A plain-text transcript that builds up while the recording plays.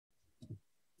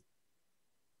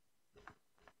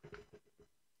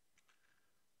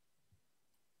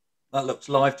That looks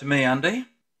live to me, Andy.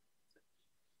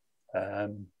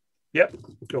 Yep,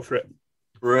 go for it.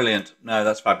 Brilliant. No,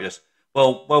 that's fabulous.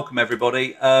 Well, welcome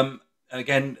everybody.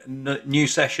 Again, new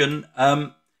session.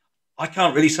 I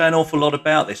can't really say an awful lot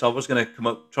about this. I was going to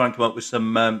try and come up with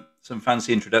some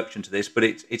fancy introduction to this, but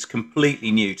it's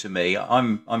completely new to me.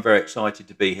 I'm very excited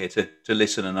to be here to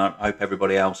listen, and I hope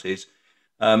everybody else is.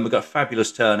 We've got a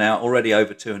fabulous turnout, already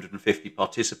over 250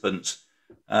 participants,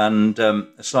 and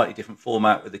a slightly different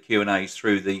format with the Q&As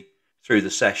through the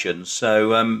sessions.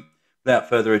 So without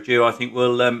further ado, I think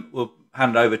we'll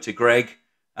hand over to Greg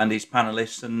and his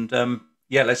panelists, and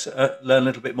yeah, let's learn a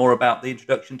little bit more about the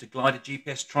introduction to glider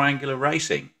GPS triangular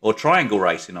racing, or triangle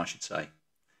racing, I should say.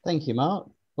 Thank you, Mark.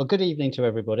 Well, good evening to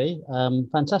everybody.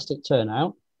 Fantastic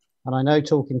turnout. And I know,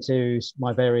 talking to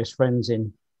my various friends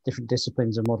in different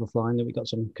disciplines of model flying, that we've got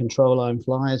some control line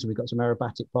flyers, we've got some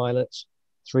aerobatic pilots,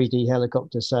 3D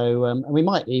helicopters. So and we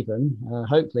might even,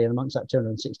 hopefully, amongst that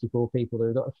 264 people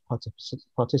who got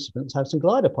participants, have some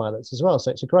glider pilots as well.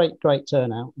 So it's a great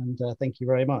turnout, and thank you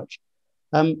very much.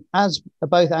 As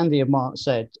both Andy and Mark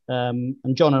said, and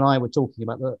John and I were talking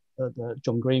about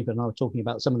John Greenfield and I were talking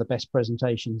about some of the best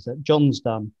presentations that John's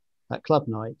done at club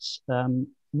nights.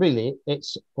 Really,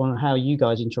 it's on how you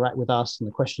guys interact with us and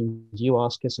the questions you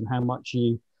ask us and how much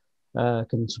you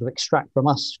can sort of extract from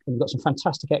us. And we've got some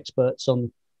fantastic experts on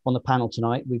the panel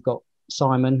tonight. We've got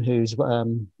Simon, who's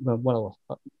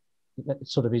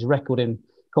sort of his record in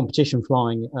competition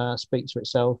flying speaks for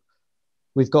itself.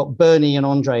 We've got Bernie and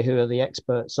Andre, who are the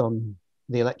experts on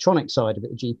the electronic side of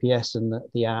it, the GPS and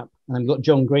the app. And then we've got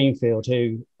John Greenfield,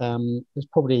 who has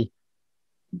probably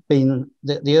been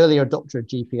the early adopter of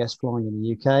GPS flying in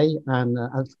the UK, and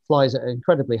flies at an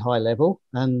incredibly high level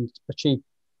and achieved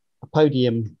a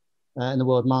podium in the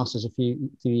World Masters a few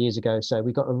years ago. So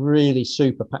we've got a really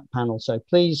super panel. So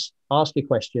please ask your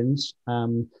questions.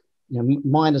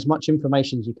 Mine as much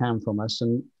information as you can from us,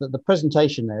 and the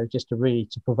presentation there is just to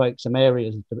provoke some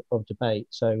areas of debate.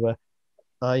 So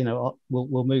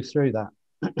we'll move through that.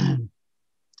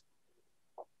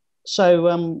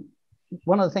 So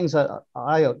one of the things that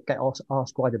I get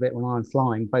asked quite a bit when I'm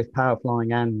flying, both power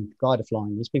flying and glider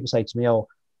flying, is people say to me, "Oh,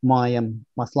 my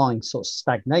flying sort of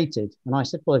stagnated," and I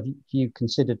said, "Well, have you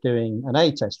considered doing an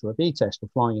A test or a B test or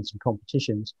flying in some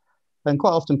competitions?" And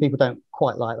quite often people don't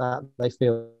quite like that. They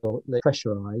feel they're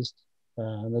pressurized.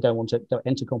 They don't want to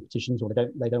enter competitions, or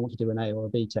they don't want to do an A or a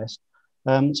B test.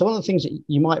 So one of the things that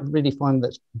you might really find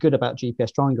that's good about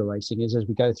GPS triangle racing is, as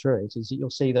we go through it, is that you'll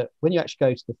see that when you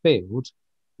actually go to the field,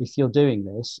 if you're doing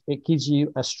this, it gives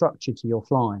you a structure to your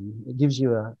flying. It gives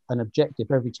you an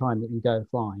objective every time that you go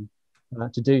flying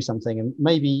to do something. And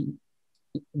maybe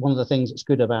one of the things that's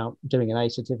good about doing an A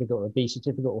certificate or a B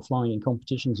certificate or flying in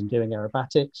competitions and doing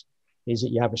aerobatics is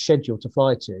that you have a schedule to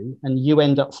fly to, and you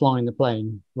end up flying the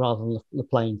plane rather than the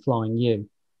plane flying you.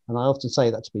 And I often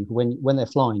say that to people when they're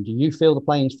flying: do you feel the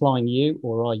plane's flying you,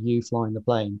 or are you flying the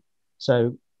plane?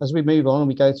 So as we move on and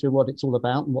we go through what it's all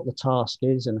about and what the task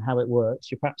is and how it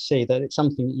works, you perhaps see that it's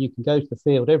something that you can go to the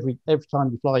field every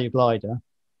time you fly your glider,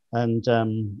 and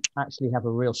actually have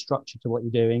a real structure to what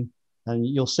you're doing. And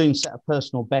you'll soon set a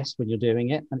personal best when you're doing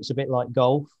it. And it's a bit like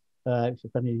golf.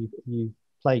 If any of you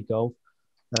played golf,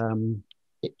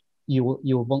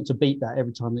 you'll want to beat that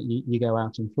every time that you go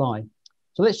out and fly.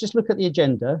 So let's just look at the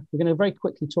agenda. We're going to very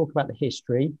quickly talk about the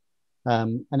history.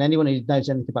 And anyone who knows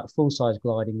anything about full-size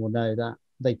gliding will know that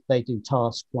they do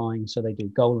task flying. So they do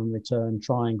goal and return,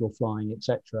 triangle flying,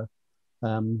 etc.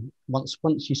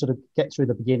 Once you sort of get through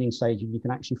the beginning stage and you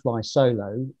can actually fly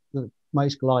solo,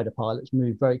 most glider pilots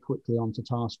move very quickly onto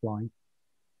task flying.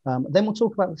 Then we'll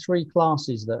talk about the three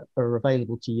classes that are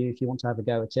available to you if you want to have a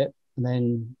go at it. And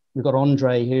then we've got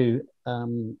Andre, who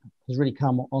has really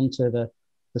come onto the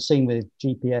scene with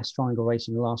GPS triangle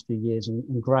racing in the last few years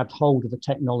and grabbed hold of the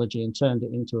technology and turned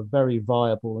it into a very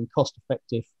viable and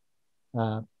cost-effective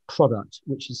product,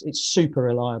 which it's super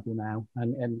reliable now,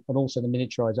 and also the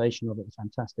miniaturization of it is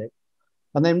fantastic.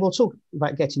 And then we'll talk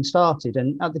about getting started.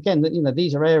 And again,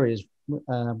 these are areas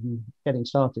getting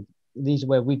started. These are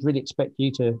where we'd really expect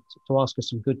you to ask us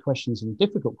some good questions and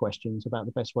difficult questions about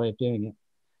the best way of doing it.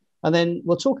 And then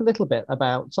we'll talk a little bit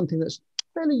about something that's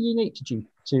fairly unique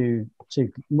to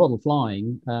model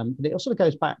flying, but it also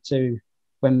goes back to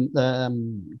when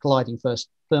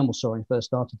thermal soaring first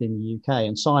started in the UK.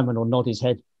 And Simon will nod his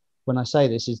head when I say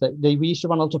this, is that we used to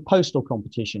run onto postal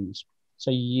competitions.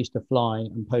 So you used to fly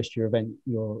and post your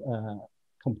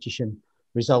competition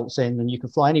results in, and you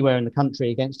could fly anywhere in the country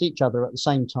against each other at the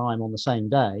same time on the same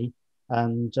day.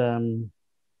 And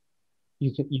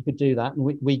you could do that,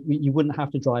 and you wouldn't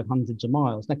have to drive hundreds of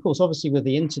miles. And of course, obviously with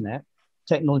the internet,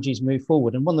 technologies move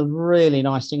forward. And one of the really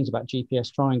nice things about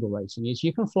GPS triangle racing is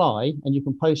you can fly and you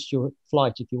can post your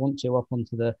flight if you want to up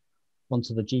onto the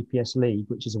GPS League,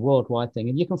 which is a worldwide thing,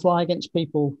 and you can fly against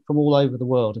people from all over the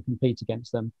world and compete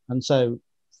against them. And so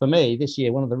for me this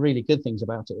year, one of the really good things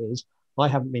about it is I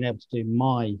haven't been able to do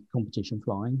my competition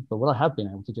flying, but what I have been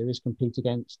able to do is compete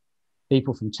against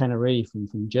people from Tenerife and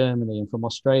from Germany and from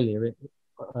Australia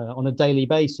on a daily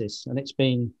basis. And it's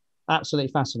been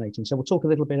absolutely fascinating. So we'll talk a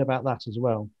little bit about that as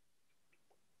well.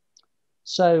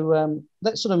 So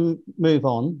let's sort of move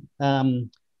on.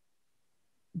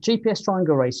 GPS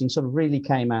triangle racing sort of really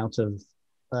came out of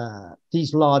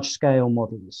these large scale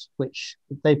models, which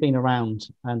they've been around.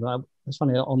 And it's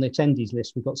funny, on the attendees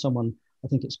list, we've got someone, I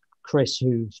think it's Chris,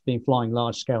 who's been flying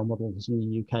large scale models in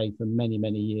the UK for many,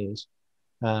 many years.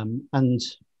 And,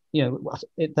 you know,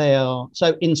 they are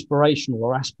so inspirational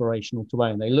or aspirational to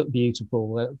own. They look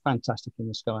beautiful, they're fantastic in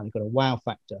the sky, and they've got a wow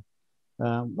factor.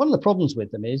 One of the problems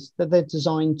with them is that they're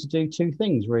designed to do two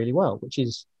things really well, which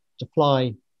is to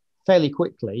fly fairly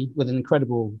quickly with an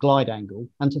incredible glide angle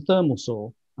and to thermal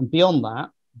soar. And beyond that,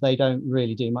 they don't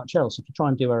really do much else. If you try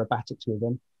and do aerobatics with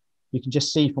them, you can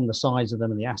just see from the size of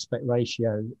them and the aspect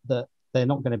ratio that they're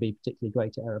not going to be particularly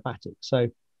great at aerobatics. So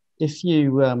if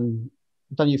you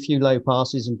done a few low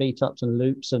passes and beat ups and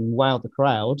loops and wowed the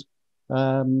crowd,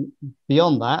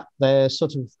 beyond that, they're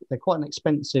quite an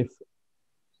expensive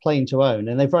plane to own,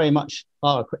 and they very much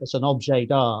are. It's an objet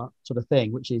d'art sort of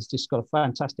thing, which is just got a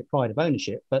fantastic pride of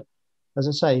ownership. But as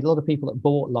I say, a lot of people that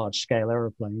bought large scale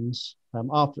aeroplanes,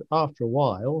 after a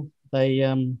while, they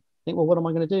think, well, what am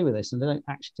I going to do with this? And they don't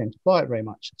actually tend to fly it very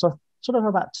much. So sort of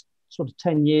about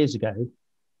 10 years ago,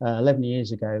 11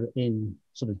 years ago, in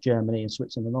sort of Germany and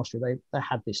Switzerland and Austria, they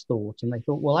had this thought, and they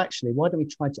thought, well, actually, why don't we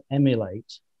try to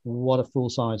emulate what a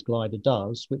full-size glider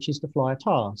does, which is to fly a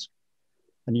task?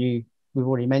 And we've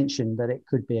already mentioned that it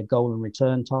could be a goal and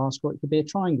return task, or it could be a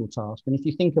triangle task. And if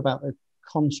you think about the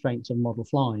constraints of model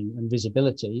flying and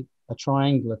visibility, a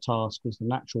triangular task is the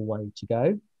natural way to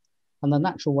go. And the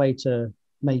natural way to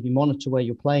maybe monitor where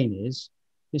your plane is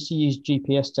to use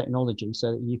GPS technology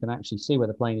so that you can actually see where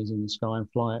the plane is in the sky and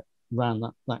fly it around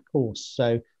that course.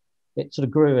 So it sort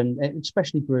of grew, and it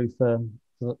especially grew for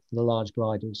the large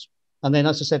gliders. And then,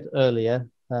 as I said earlier,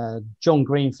 John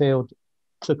Greenfield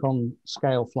took on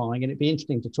scale flying, and it'd be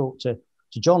interesting to talk to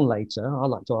John later. I'd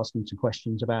like to ask him some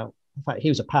questions about, in fact, he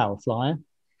was a power flyer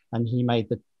and he made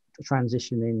the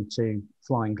transition into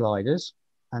flying gliders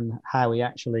and how he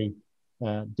actually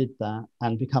did that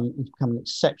and become an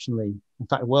exceptionally, in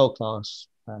fact, world-class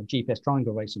GPS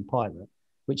triangle racing pilot,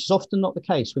 which is often not the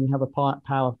case when you have a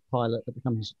power pilot that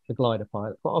becomes a glider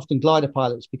pilot. Quite often glider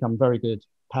pilots become very good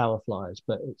power flyers,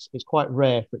 but it's quite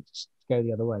rare for it to go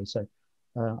the other way. So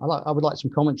I would like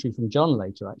some commentary from John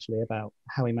later, actually, about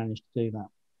how he managed to do that.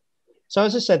 So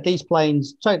as I said, these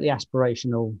planes, totally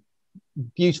aspirational,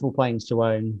 beautiful planes to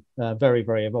own, very,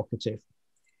 very evocative.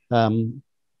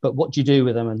 But what do you do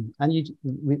with them? And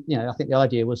I think the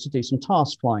idea was to do some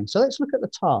task flying. So let's look at the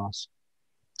task.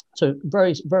 So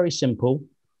very, very simple.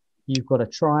 You've got a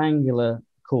triangular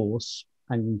course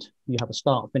and you have a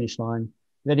start-finish line.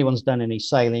 If anyone's done any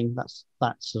sailing, that's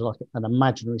like an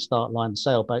imaginary start line, the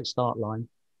sailboat start line,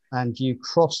 and you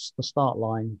cross the start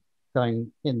line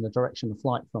going in the direction of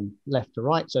flight from left to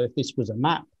right. So if this was a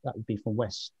map, that would be from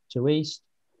west to east.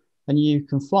 And you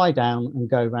can fly down and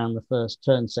go around the first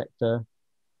turn sector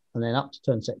and then up to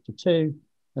turn sector 2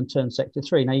 and turn sector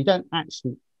 3. Now, you don't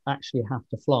actually have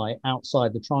to fly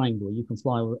outside the triangle. You can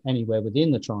fly anywhere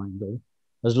within the triangle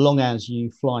as long as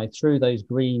you fly through those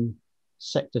green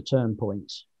sector turn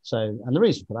points. So, and the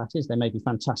reason for that is there may be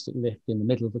fantastic lift in the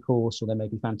middle of the course, or there may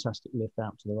be fantastic lift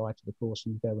out to the right of the course,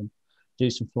 and you go and do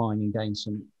some flying and gain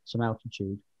some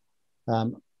altitude.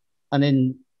 And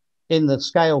in the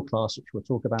scale class, which we'll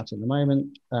talk about in a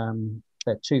moment,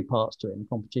 there are two parts to it in the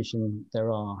competition.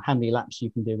 There are how many laps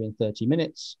you can do in 30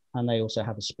 minutes, and they also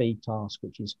have a speed task,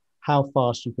 which is how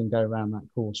fast you can go around that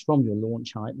course from your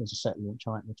launch height. There's a set launch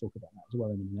height, we'll talk about that as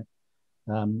well in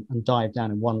a minute, and dive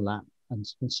down in one lap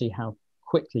and see how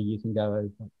quickly you can go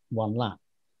over one lap.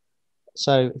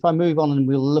 So if I move on and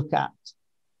we'll look at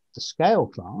the scale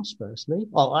class firstly.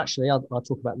 Oh, actually, I'll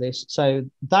talk about this. So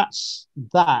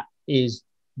that is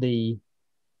the,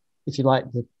 if you like,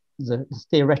 the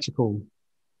theoretical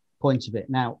point of it.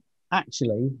 Now,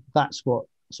 actually, that's what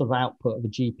sort of output of a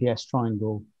GPS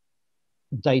triangle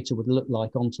data would look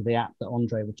like onto the app that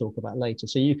Andre will talk about later.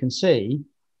 So you can see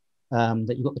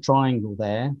that you've got the triangle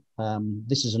there.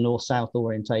 This is a north-south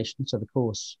orientation, so the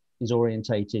course is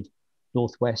orientated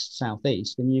northwest,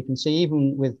 southeast, and you can see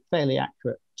even with fairly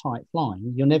accurate tight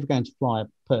flying, you're never going to fly a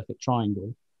perfect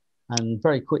triangle. And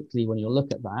very quickly, when you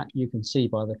look at that, you can see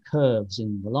by the curves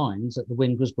in the lines that the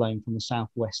wind was blowing from the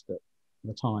southwest at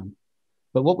the time.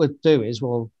 But what we'll do is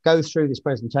we'll go through this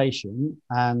presentation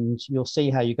and you'll see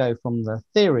how you go from the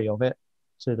theory of it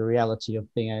to the reality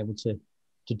of being able to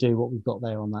do what we've got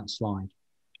there on that slide.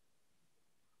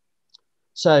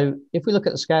 So if we look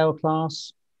at the scale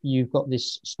class, you've got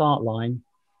this start line,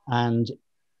 and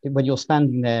when you're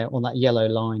standing there on that yellow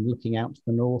line looking out to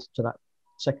the north to that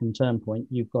second turn point,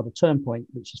 you've got a turn point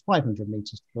which is 500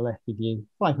 meters to the left of you,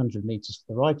 500 meters to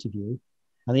the right of you,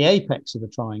 and the apex of the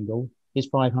triangle is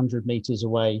 500 meters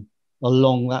away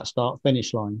along that start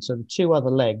finish line. So the two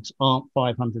other legs aren't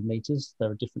 500 meters,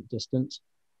 they're a different distance.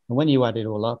 And when you add it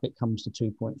all up, it comes to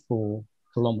 2.4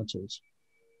 kilometers.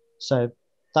 So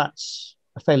that's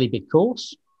a fairly big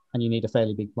course, and you need a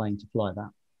fairly big plane to fly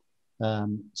that.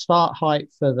 Start height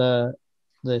for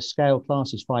the scale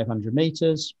class is 500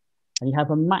 meters, and you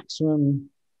have a maximum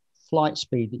flight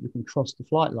speed that you can cross the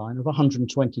flight line of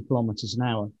 120 kilometers an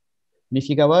hour. And if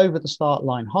you go over the start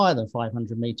line higher than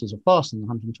 500 meters or faster than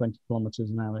 120 kilometers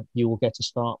an hour, you will get a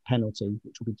start penalty,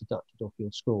 which will be deducted off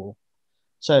your score.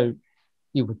 So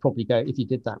you would probably go, if you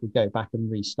did that, would go back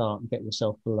and restart and get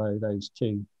yourself below those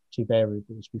two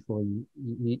variables before you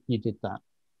did that.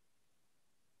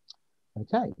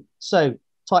 Okay, so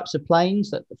types of planes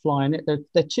that fly in it, there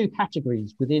are two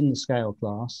categories within the scale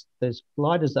class. There's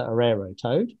gliders that are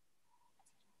aero-towed,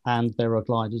 and there are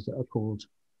gliders that are called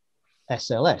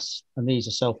SLS, and these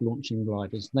are self-launching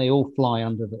gliders. They all fly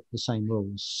under the same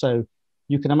rules. So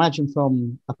you can imagine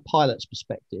from a pilot's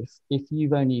perspective, if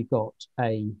you've only got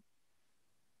a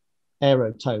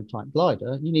aero-tow type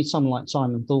glider, you need someone like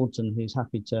Simon Thornton who's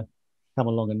happy to come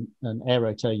along and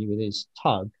aero-tow you with his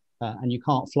tug, and you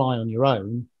can't fly on your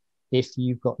own if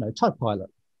you've got no tug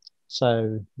pilot.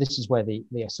 So this is where the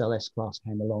SLS class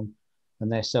came along,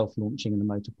 and they're self-launching and the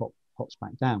motor pops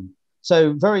back down.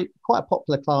 So quite a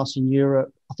popular class in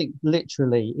Europe. I think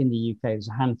literally in the UK, there's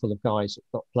a handful of guys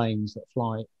that've got planes that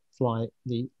fly like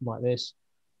this.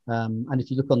 And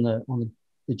if you look on the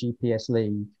GPS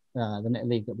league, the net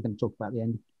league that we're going to talk about at the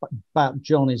end,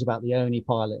 John is about the only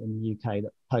pilot in the UK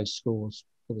that posts scores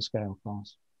for the scale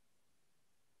class.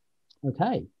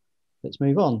 Okay, let's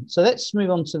move on. So let's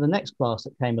move on to the next class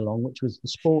that came along, which was the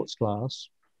sports class.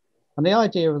 And the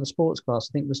idea of the sports class,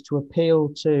 I think, was to appeal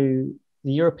to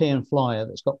the European flyer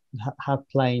that's have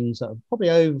planes that are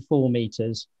probably over 4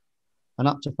 meters and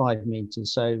up to 5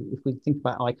 meters. So if we think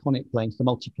about iconic planes, the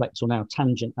multiplex or now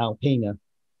tangent Alpina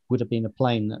would have been a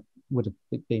plane that would have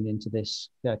been into this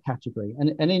category.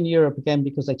 And in Europe, again,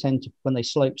 because they tend to, when they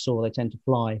slope soar, they tend to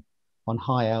fly on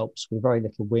high Alps with very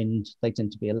little wind. They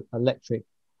tend to be electric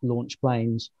launch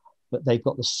planes, but they've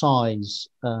got the size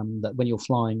that when you're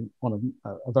flying on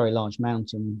a very large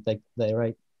mountain, they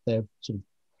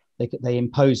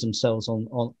impose themselves on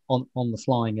the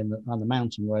flying on the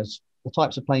mountain, whereas the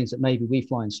types of planes that maybe we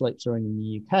fly in slope soaring in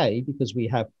the UK, because we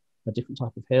have a different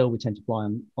type of hill, we tend to fly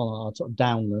on our sort of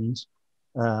downlands.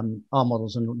 Our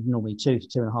models are normally 2 to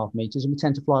 2.5 meters, and we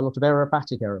tend to fly a lot of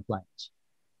aerobatic aeroplanes,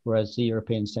 whereas the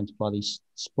Europeans tend to fly these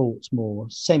sports, more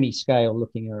semi-scale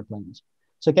looking aeroplanes.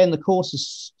 So again, the course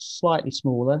is slightly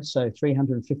smaller, so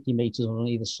 350 meters on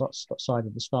either side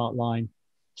of the start line,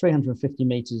 350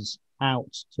 meters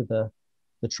out to the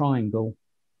triangle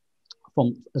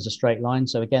as a straight line.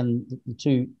 So again, the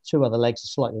two other legs are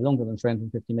slightly longer than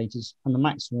 350 meters, and the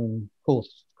maximum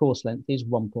course length is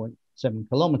 1.7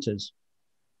 kilometers.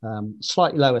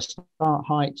 Slightly lower start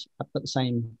height, but the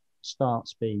same start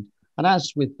speed. And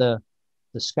as with the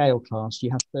scale class, you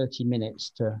have 30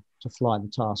 minutes to fly the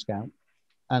task out.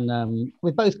 And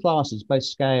with both classes, both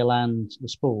scale and the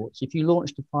sports, if you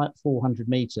launch to 400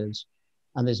 meters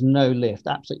and there's no lift,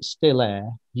 absolute still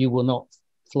air, you will not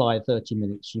fly 30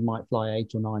 minutes. You might fly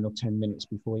 8 or 9 or 10 minutes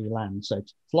before you land. So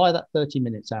to fly that 30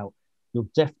 minutes out, you'll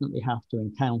definitely have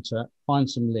to find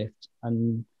some lift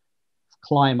and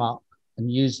climb up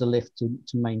and use the lift to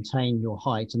maintain your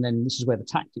height. And then this is where the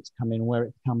tactics come in, where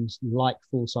it becomes like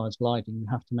full-size gliding. You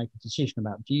have to make a decision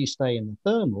about, do you stay in the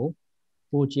thermal,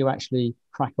 or do you actually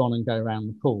crack on and go around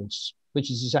the course,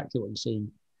 which is exactly what you see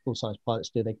full-size pilots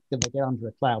do. They get under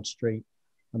a cloud street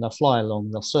and they'll fly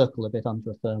along, they'll circle a bit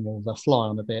under a thermal, they'll fly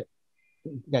on a bit,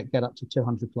 get up to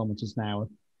 200 kilometers an hour.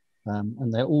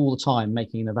 And they're all the time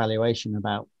making an evaluation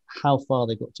about how far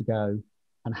they've got to go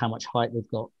and how much height they've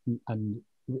got, and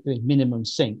minimum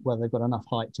sink, whether they've got enough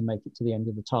height to make it to the end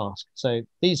of the task. So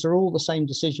these are all the same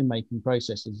decision-making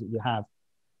processes that you have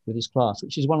with this class,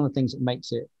 which is one of the things that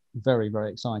makes it very,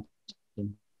 very exciting.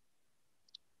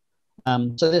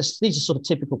 So these are sort of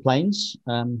typical planes.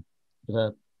 An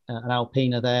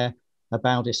Alpina there.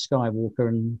 Bowdis Skywalker,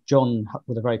 and John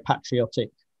with a very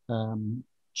patriotic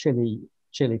Chile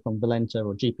from Valenta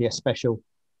or GPS Special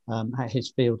at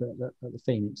his field at the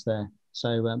Phoenix there.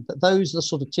 So those are the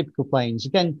sort of typical planes.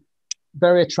 Again,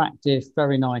 very attractive,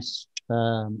 very nice,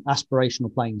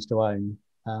 aspirational planes to own.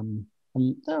 And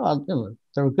there are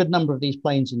a good number of these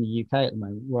planes in the UK at the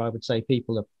moment, where I would say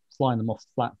people are flying them off the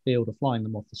flat field or flying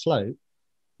them off the slope.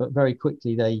 But very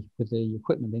quickly, with the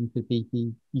equipment in,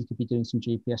 you could be doing some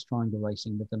GPS triangle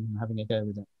racing with them and having a go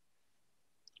with it.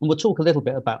 And we'll talk a little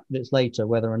bit about this later,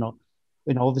 whether or not,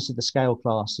 obviously the scale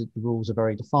class, the rules are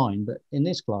very defined, but in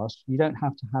this class, you don't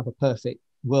have to have a perfect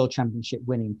world championship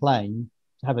winning plane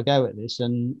to have a go at this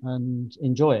and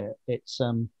enjoy it. It's,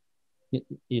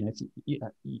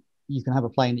 you can have a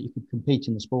plane that you could compete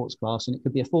in the sports class, and it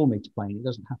could be a 4-meter plane. It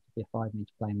doesn't have to be a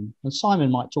 5-meter plane. And Simon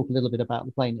might talk a little bit about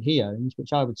the plane that he owns,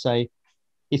 which I would say,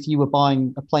 if you were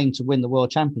buying a plane to win the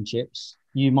world championships,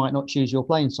 you might not choose your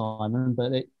plane, Simon,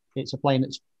 but it's a plane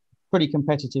that's pretty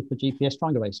competitive for GPS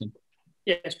triangle racing.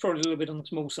 Yeah, it's probably a little bit on the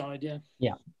small side, yeah.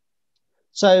 Yeah.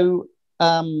 So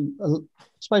I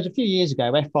suppose a few years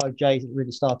ago, F5J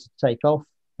really started to take off.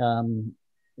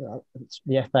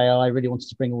 The FAI really wanted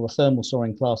to bring all the thermal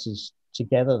soaring classes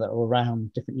together that are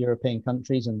around different European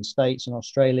countries and the States and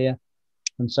Australia.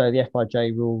 And so the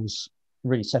F5J rules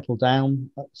really settled down.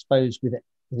 I suppose with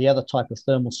the other type of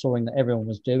thermal soaring that everyone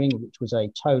was doing, which was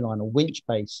a tow line or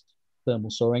winch-based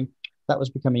thermal soaring, that was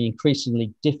becoming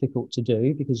increasingly difficult to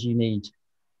do because you need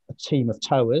a team of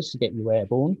towers to get you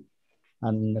airborne.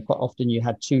 And quite often you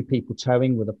had 2 people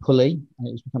towing with a pulley, and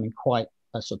it was becoming quite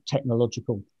a sort of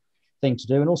technological thing to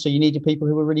do. And also you needed people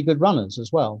who were really good runners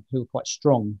as well, who were quite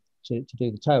strong to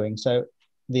do the towing. So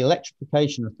the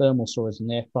electrification of thermal soarers in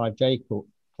the F5J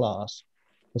class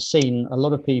has seen a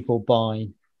lot of people buy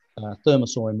thermal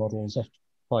soaring models,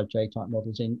 F5J type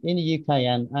models in the UK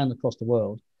and across the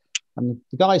world. And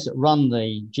the guys that run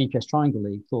the GPS Triangle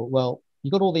League thought, well,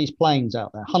 you've got all these planes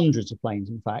out there, hundreds of planes,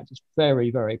 in fact, it's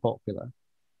very, very popular,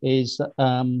 is that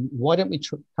why don't we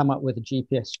come up with a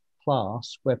GPS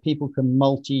class where people can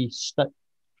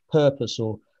multi-purpose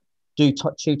or do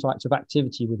 2 types of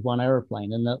activity with one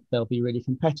aeroplane, and they'll be really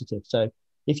competitive. So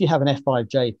if you have an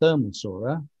F5J thermal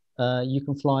soarer, you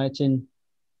can fly it in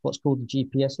what's called the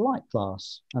GPS Light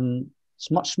class. And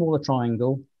it's much smaller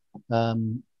triangle,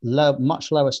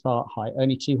 much lower start height,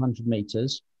 only 200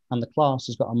 meters. And the class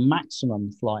has got a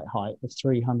maximum flight height of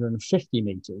 350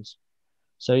 meters.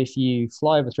 So if you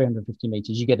fly over 350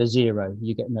 meters, you get a 0,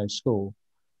 you get no score.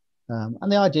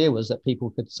 And the idea was that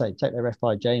people could take their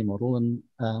F5J model and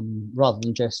rather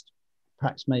than just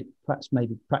perhaps maybe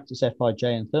practice F5J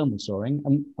and thermal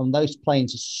soaring. And those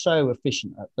planes are so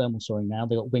efficient at thermal soaring now.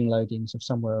 They've got wing loadings of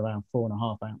somewhere around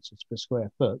 4.5 ounces per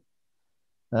square foot.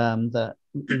 That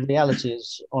the reality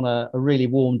is, on a really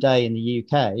warm day in the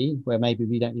UK, where maybe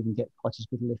we don't even get quite as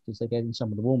good a lift as they get in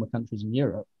some of the warmer countries in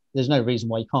Europe, there's no reason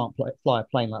why you can't fly a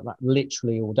plane like that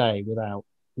literally all day without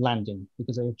landing,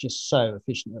 because they're just so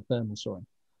efficient at thermal soaring.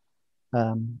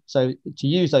 So to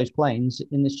use those planes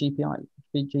in this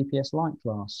GPS Light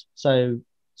class. So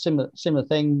similar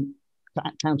thing,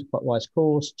 counterclockwise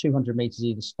course, 200 meters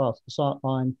either start to the start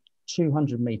line,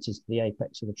 200 meters to the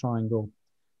apex of the triangle,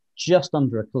 just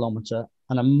under a kilometer,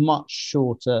 and a much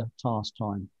shorter task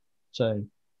time, so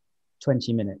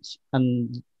 20 minutes.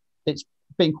 And it's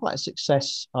been quite a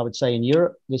success, I would say, in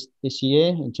Europe this year,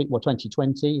 in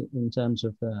 2020, in terms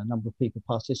of the number of people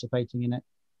participating in it.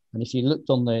 And if you looked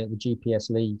on the GPS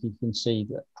League, you can see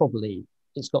that probably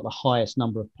it's got the highest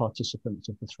number of participants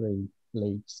of the 3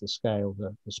 leagues, the scale,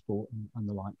 the sport, and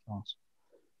the light class.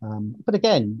 But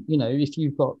again, if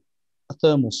you've got a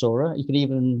thermal soarer, you could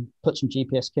even put some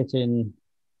GPS kit in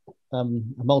a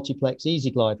multiplex easy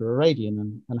glider or a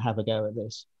Radian and have a go at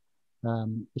this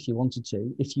if you wanted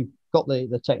to. If you've got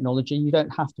the technology, you don't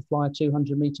have to fly a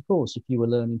 200-meter course. If you were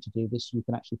learning to do this, you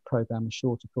can actually program a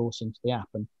shorter course into the app,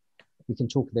 and we can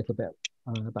talk a little bit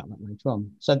about that later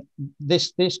on. So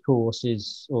this course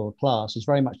class is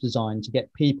very much designed to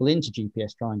get people into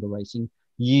GPS triangle racing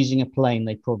using a plane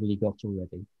they probably got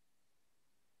already.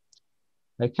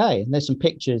 Okay, and there's some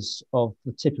pictures of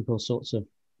the typical sorts of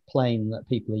plane that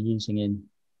people are using in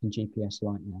GPS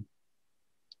Light now.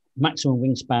 Maximum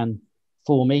wingspan,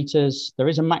 4 meters. There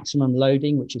is a maximum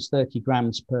loading, which is 30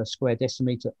 grams per square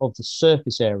decimeter of the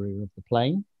surface area of the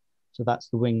plane. So that's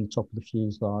the wing, top of the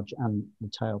fuselage, and the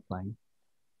tailplane.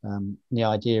 The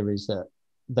idea is that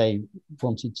they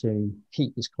wanted to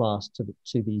keep this class to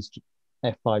these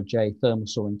F5J thermal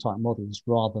soaring type models,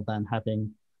 rather than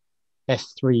having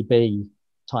F3B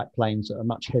type planes that are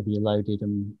much heavier loaded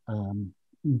and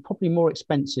probably more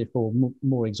expensive or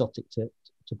more exotic to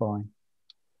buy.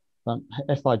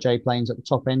 FIJ planes at the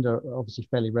top end are obviously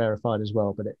fairly rarefied as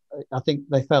well, but I think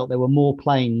they felt there were more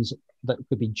planes that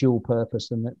could be dual purpose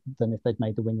than if they'd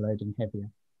made the wing loading heavier.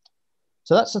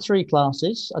 So that's the 3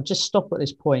 classes. I'd just stop at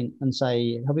this point and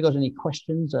say, have we got any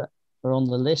questions that are on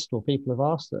the list or people have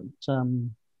asked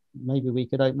that maybe we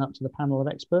could open up to the panel of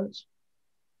experts?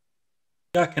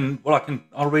 Yeah,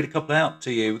 I'll read a couple out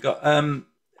to you. We've got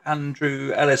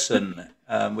Andrew Ellison.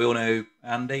 We all know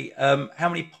Andy. How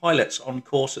many pilots on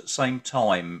course at the same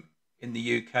time in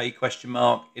the UK?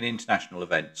 In international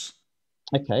events.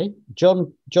 Okay,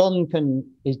 John's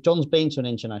been to an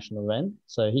international event,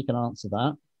 so he can answer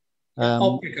that.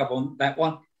 I'll pick up on that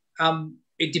one.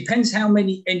 It depends how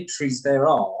many entries there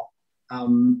are.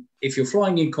 If you're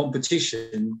flying in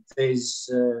competition, there's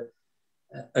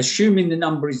assuming the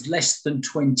number is less than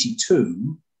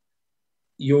 22,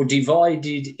 you're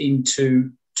divided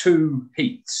into 2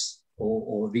 heats,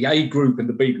 or the A group and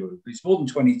the B group. If it's more than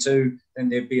 22, then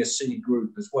there'd be a C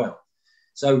group as well.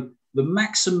 So the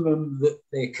maximum that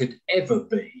there could ever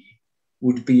be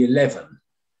would be 11,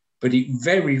 but it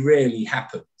very rarely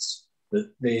happens that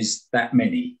there's that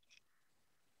many.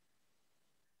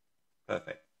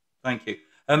 Perfect. Thank you.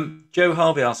 Joe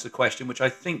Harvey asked a question, which I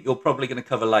think you're probably going to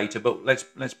cover later, but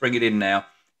let's bring it in now.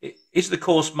 Is the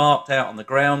course marked out on the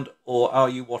ground, or are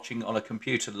you watching on a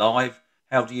computer live?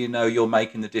 How do you know you're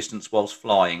making the distance whilst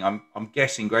flying? I'm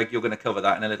guessing, Greg, you're going to cover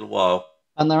that in a little while.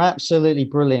 And they're absolutely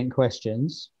brilliant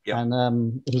questions. Yep.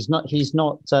 And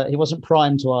he wasn't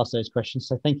primed to ask those questions,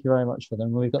 so thank you very much for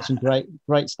them. We've got some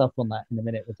great stuff on that in a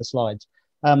minute with the slides.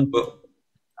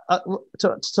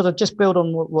 To sort of just build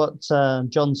on what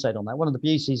John said on that, one of the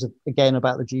beauties again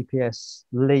about the GPS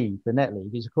league, the net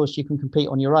league, is of course you can compete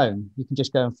on your own. You can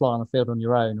just go and fly on the field on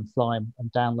your own and fly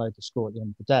and download the score at the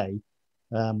end of the day,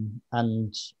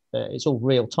 and it's all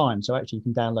real time. So actually you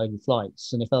can download your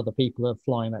flights, and if other people are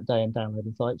flying that day and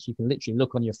downloading flights, you can literally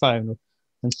look on your phone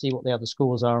and see what the other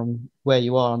scores are and where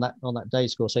you are on that day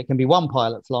score. So it can be one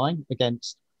pilot flying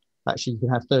against, actually you can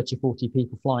have 30, 40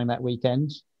 people flying that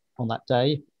weekend on that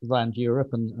day around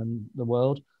Europe and the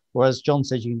world. Whereas John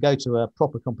says you can go to a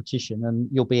proper competition and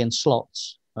you'll be in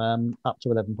slots up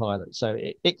to 11 pilots. So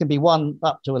it can be 1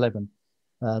 up to 11,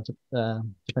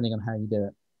 depending on how you do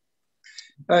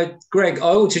it. Greg, I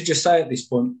ought to just say at this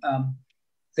point,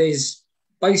 there's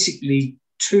basically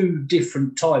 2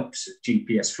 different types of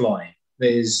GPS flying.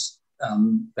 There's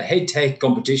the head-to-head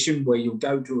competition where you'll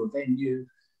go to a venue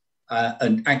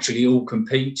and actually all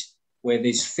compete, where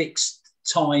there's fixed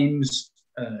times,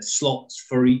 slots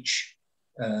for each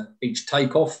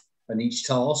takeoff and each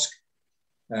task,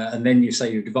 and then you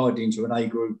say you're divided into an A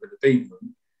group and a B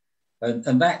group,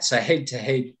 and that's a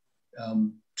head-to-head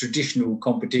traditional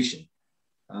competition.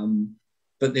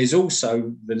 But there's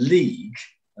also the league,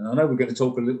 and I know we're going to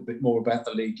talk a little bit more about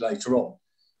the league later on,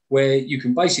 where you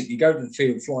can basically go to the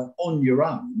field flight on your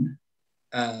own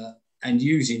and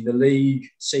using the league,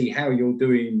 see how you're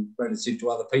doing relative to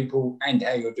other people and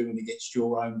how you're doing against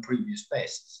your own previous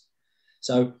bests.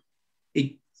 So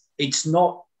it's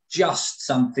not just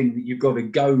something that you've got to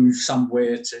go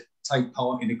somewhere to take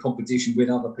part in a competition with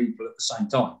other people at the same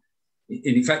time.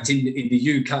 In fact, in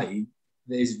the UK,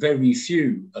 there's very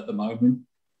few at the moment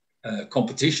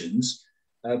competitions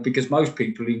because most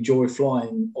people enjoy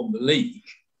flying on the league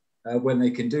when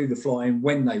they can do the flying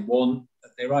when they want,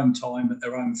 at their own time, at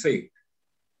their own field.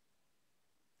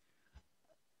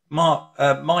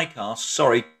 Mike asked,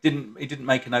 sorry, he didn't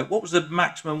make a note. What was the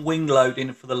maximum wing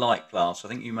loading for the light class? I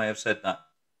think you may have said that.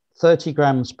 30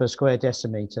 grams per square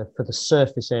decimeter for the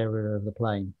surface area of the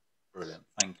plane. Brilliant,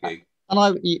 thank you. And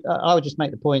I would just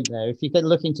make the point there, if you're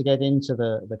looking to get into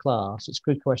the class, it's a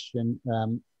good question.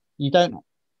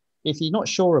 If you're not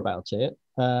sure about it,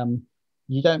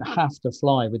 you don't have to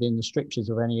fly within the strictures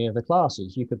of any of the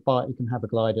classes. You can have a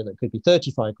glider that could be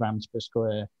 35 grams per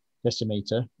square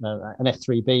decimeter, an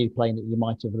F3B plane that you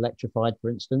might have electrified, for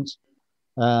instance.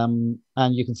 And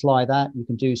you can fly that, you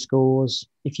can do scores.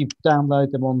 If you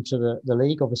download them onto the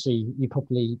league, obviously you're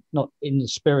probably not in the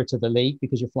spirit of the league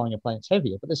because you're flying a plane that's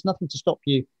heavier, but there's nothing to stop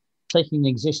you taking the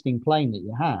existing plane that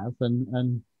you have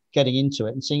and getting into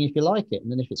it and seeing if you like it.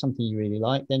 And then if it's something you really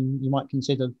like, then you might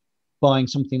consider buying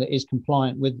something that is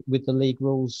compliant with the league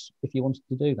rules if you wanted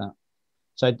to do that.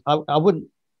 So I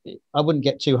wouldn't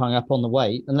get too hung up on the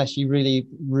weight unless you really,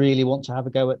 really want to have a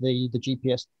go at the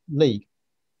GPS league.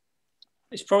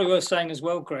 It's probably worth saying as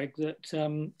well, Greg,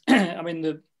 that I mean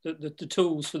the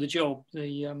tools for the job,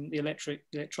 the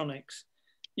electronics,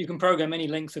 you can program any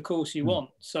length of course you want.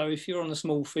 So if you're on a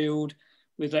small field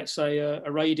with, let's say, a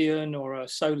Radian or a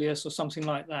Soleus or something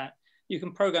like that, you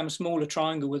can program a smaller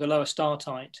triangle with a lower start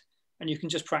height, and you can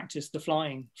just practice the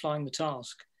flying the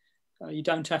task. You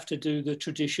don't have to do the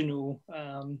traditional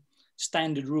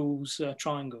standard rules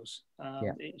triangles.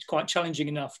 It's quite challenging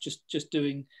enough just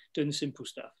doing the simple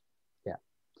stuff. Yeah,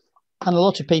 and a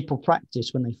lot of people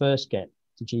practice when they first get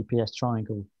the GPS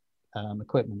triangle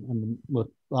equipment, and we'll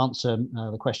answer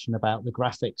the question about the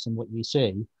graphics and what you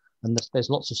see. And there's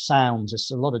lots of sounds,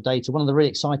 there's a lot of data. One of the really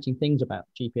exciting things about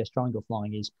GPS triangle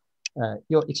flying is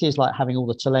it is like having all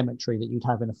the telemetry that you'd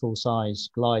have in a full-size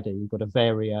glider. You've got a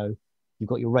vario, you've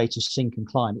got your rate of sink and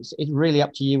climb. It's really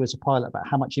up to you as a pilot about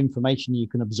how much information you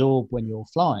can absorb when you're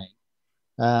flying.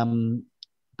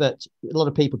 But a lot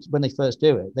of people, when they first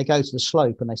do it, they go to the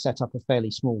slope and they set up a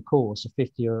fairly small course, a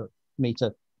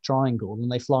 50-meter triangle,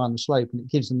 and they fly on the slope, and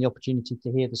it gives them the opportunity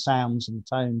to hear the sounds and the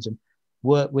tones and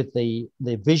work with the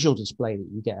visual display that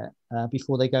you get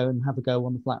before they go and have a go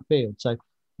on the flat field. So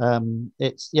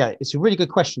it's a really good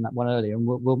question, that one earlier, and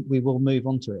we will move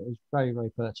on to it. It's very, very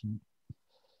pertinent.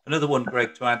 Another one,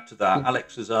 Greg, to add to that,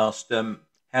 Alex has asked,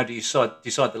 how do you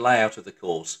decide the layout of the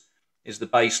course? Is the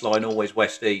baseline always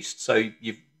west-east? So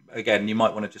you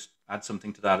might want to just add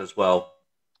something to that as well.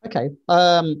 Okay.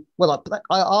 Well,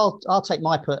 I'll take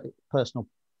my personal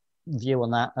view on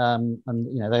that, and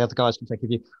the other guys can take a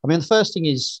view. I mean, the first thing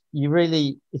is,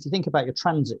 if you think about your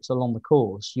transits along the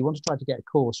course, you want to try to get a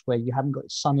course where you haven't got the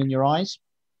sun in your eyes.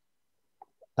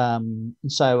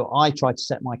 So I try to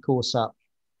set my course up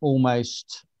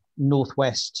almost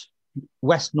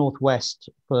west-northwest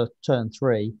for turn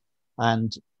 3,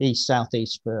 and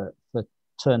east-southeast for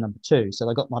turn number 2. So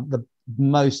I got the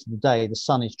most of the day, the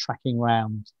sun is tracking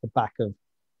round the back of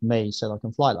me, so I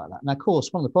can fly like that. Now, of course,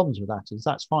 one of the problems with that is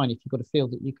that's fine if you've got a field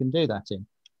that you can do that in.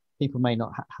 People may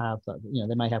not have that,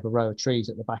 they may have a row of trees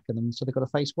at the back of them, so they've got to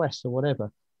face west or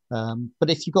whatever. But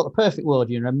if you've got the perfect world,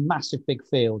 you're in a massive big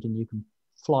field and you can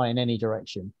fly in any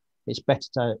direction, it's better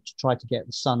to try to get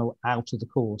the sun out of the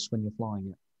course when you're flying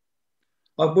it.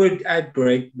 I would add,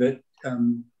 Greg, that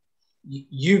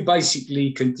you basically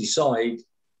can decide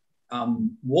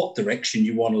what direction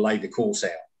you want to lay the course out.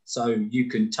 So you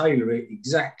can tailor it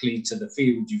exactly to the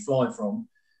field you fly from.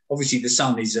 Obviously, the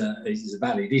sun is a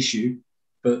valid issue,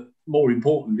 but more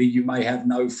importantly, you may have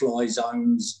no fly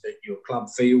zones at your club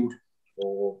field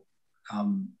or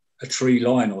a tree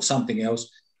line or something else.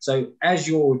 So as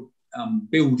you're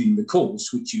building the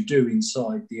course, which you do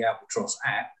inside the Albatross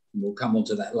app, and we'll come on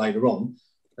to that later on,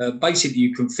 basically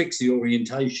you can fix the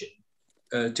orientation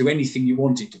to anything you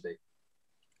want it to be.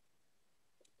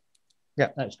 Yeah,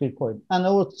 that's a good point. And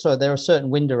also, there are certain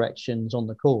wind directions on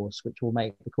the course which will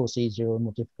make the course easier and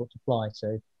more difficult to fly.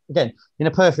 So again, in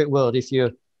a perfect world, if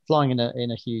you're flying in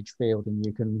a huge field and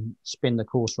you can spin the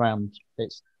course round,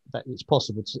 it's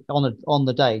possible to, on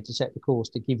the day, to set the course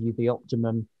to give you the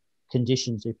optimum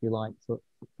conditions, if you like, for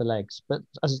legs. But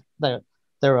as there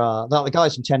are the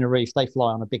guys from Tenerife, they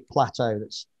fly on a big plateau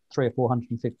that's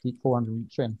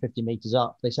 350 meters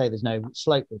up. They say there's no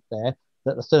slope there,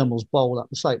 that the thermals bowl up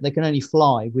the slope. They can only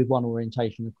fly with one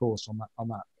orientation, of course, on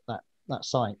that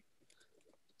site.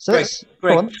 So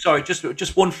Greg, sorry,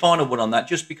 just one final one on that,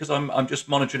 just because I'm just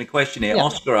monitoring a question here. Yeah.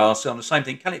 Oscar asks on the same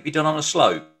thing. Can it be done on a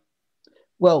slope?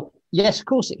 Well, yes, of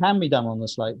course it can be done on the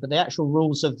slope, but the actual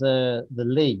rules of the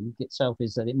league itself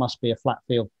is that it must be a flat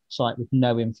field site with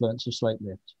no influence of slope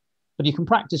lift. But you can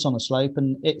practice on a slope,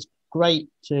 and it's great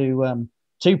to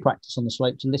practice on the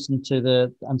slope, to listen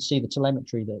to and see the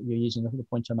telemetry that you're using, the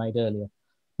point I made earlier.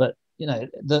 But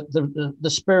the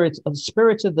spirit of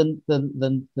the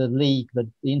league, the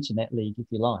internet league, if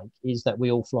you like, is that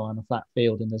we all fly on a flat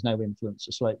field and there's no influence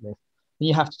of slope lift. And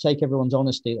you have to take everyone's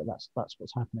honesty that that's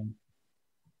what's happening.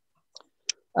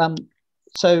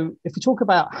 So if we talk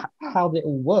about how it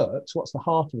all works, what's the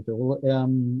heart of it all,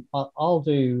 I'll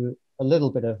do a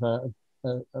little bit of a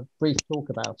brief talk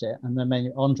about it, and then maybe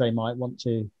Andre might want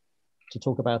to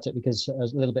talk about it because a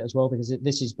little bit as well, because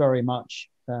this is very much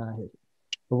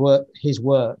his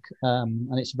work,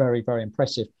 and it's very, very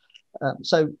impressive.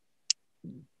 So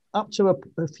up to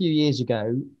a few years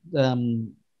ago,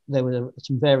 there were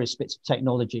some various bits of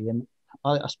technology, and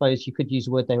I suppose you could use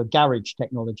the word, they were garage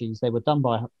technologies. They were done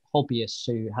by hobbyists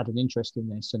who had an interest in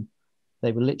this, and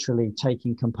they were literally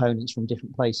taking components from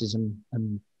different places and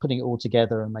putting it all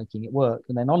together and making it work.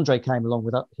 And then Andre came along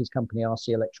with his company, RC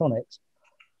Electronics.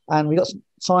 And we got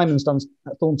Thornton's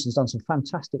done some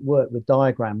fantastic work with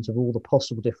diagrams of all the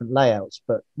possible different layouts.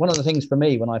 But one of the things for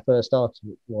me when I first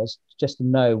started was just to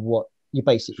know what you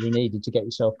basically needed to get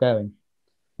yourself going.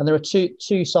 And there are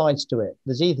two sides to it.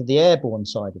 There's either the airborne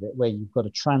side of it, where you've got a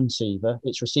transceiver,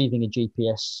 it's receiving a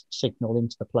GPS signal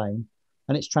into the plane,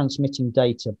 and it's transmitting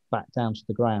data back down to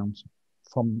the ground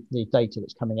from the data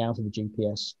that's coming out of the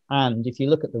GPS. And if you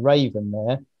look at the Raven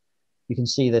there, you can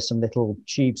see there's some little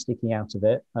tubes sticking out of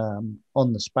it.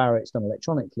 On the Sparrow, it's done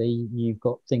electronically. You've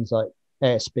got things like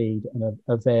airspeed and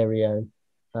a vario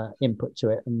input to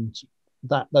it, and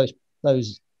those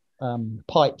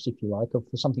pipes, if you like, are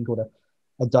for something called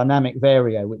a dynamic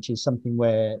vario, which is something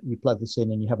where you plug this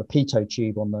in and you have a pitot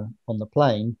tube on the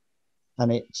plane,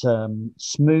 and it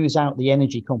smooths out the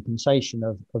energy compensation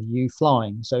of you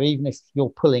flying. So even if you're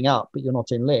pulling up but you're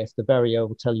not in lift, the vario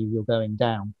will tell you you're going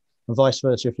down, and vice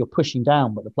versa. If you're pushing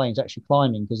down but the plane's actually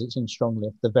climbing because it's in strong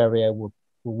lift, the vario will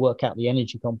work out the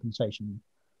energy compensation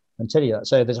and tell you that.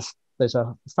 So there's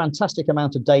a fantastic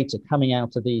amount of data coming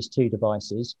out of these two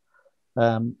devices.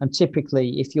 And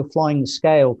typically, if you're flying the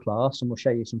scale class, and we'll show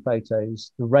you some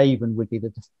photos, the Raven would be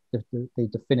the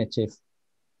definitive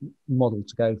model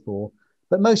to go for.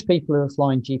 But most people who are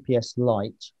flying GPS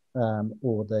Lite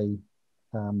or the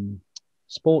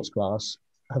sports class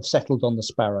have settled on the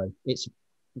Sparrow. It's a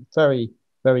very,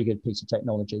 very good piece of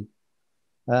technology.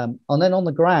 And then on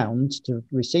the ground, to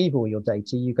receive all your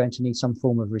data, you're going to need some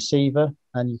form of receiver,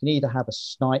 and you can either have a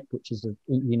snipe, which is the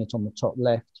unit on the top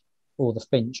left, or the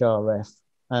Finch RF.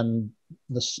 And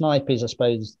the snipe is, I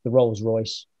suppose, the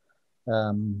Rolls-Royce.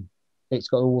 It's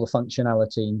got all the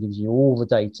functionality and gives you all the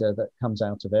data that comes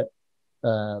out of it,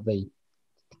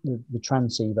 the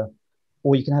transceiver.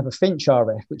 Or you can have a Finch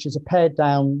RF, which is a pared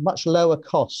down, much lower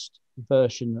cost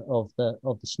version of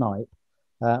the snipe.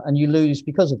 And you lose,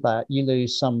 because of that, you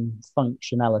lose some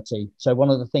functionality. So one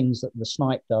of the things that the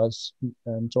snipe does,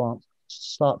 to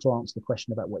start to answer the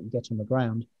question about what you get on the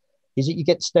ground, is that you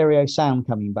get stereo sound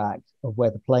coming back of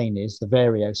where the plane is, the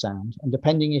vario sound. And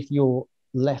depending if you're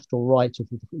left or right of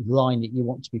the line that you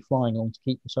want to be flying on to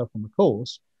keep yourself on the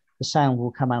course, the sound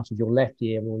will come out of your left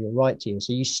ear or your right ear.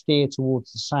 So you steer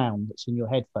towards the sound that's in your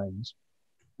headphones.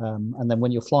 And then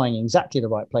when you're flying in exactly the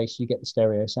right place, you get the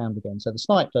stereo sound again. So the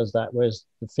snipe does that, whereas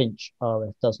the Finch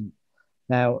RF doesn't.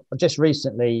 Now, just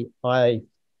recently,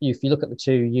 if you look at the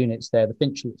two units there, the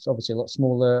Finch is obviously a lot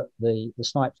smaller. The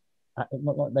snipe,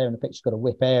 not like there in the picture, got a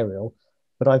whip aerial,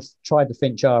 but I've tried the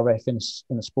Finch RF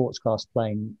in a sports class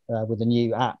plane with a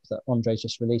new app that Andre's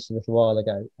just released a little while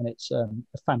ago. And it's a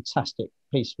fantastic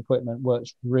piece of equipment,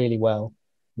 works really well.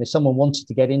 And if someone wanted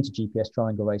to get into GPS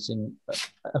triangle racing,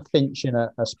 a Finch and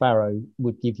a Sparrow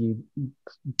would give you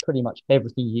pretty much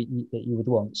everything that you would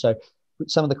want. So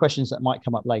some of the questions that might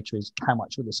come up later is, how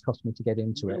much would this cost me to get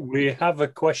into it? We have a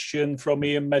question from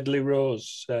Ian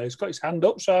Medley-Rose. He's got his hand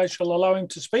up, so I shall allow him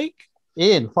to speak.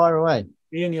 Ian, fire away.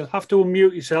 Ian, you'll have to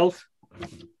unmute yourself.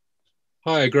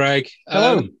 Hi, Greg.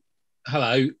 Hello.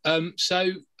 Hello.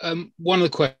 One of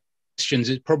the questions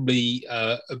is probably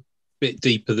a bit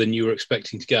deeper than you were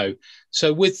expecting to go.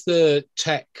 So with the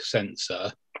tech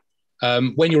sensor,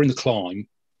 when you're in the climb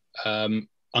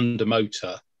under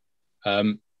motor,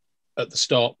 at the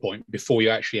start point, before you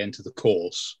actually enter the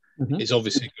course, it's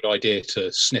obviously a good idea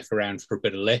to sniff around for a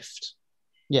bit of lift.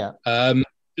 Yeah.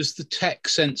 Does the tech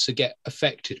sensor get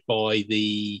affected by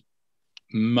the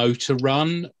motor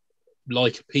run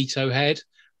like a pitot head,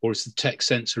 or is the tech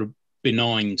sensor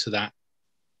benign to that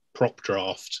prop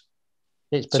draft?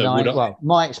 It's benign. Well,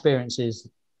 my experience is,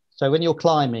 so when you're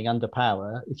climbing under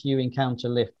power, if you encounter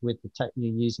lift with the tech,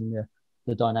 you're using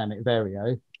the dynamic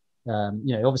vario.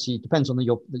 Obviously it depends on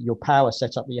your power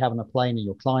setup that you have on a plane and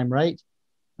your climb rate.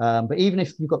 But even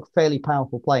if you've got a fairly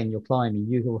powerful plane you're climbing,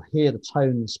 you will hear the tone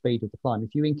and speed of the climb.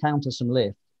 If you encounter some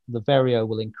lift, the vario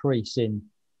will increase in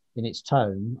its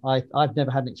tone. I've never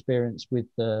had an experience with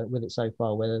it so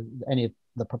far where any of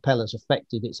the propellers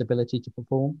affected its ability to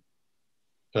perform.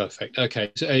 Perfect.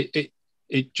 Okay. So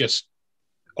it just,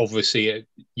 obviously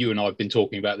you and I have been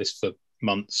talking about this for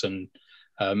months, and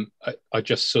I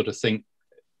just sort of think,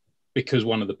 because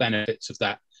one of the benefits of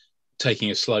that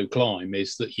taking a slow climb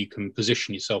is that you can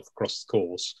position yourself across the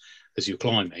course as you're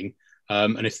climbing.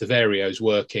 And if the vario is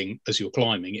working as you're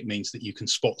climbing, it means that you can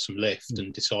spot some lift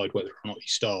and decide whether or not you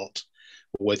start,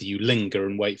 or whether you linger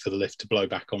and wait for the lift to blow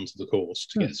back onto the course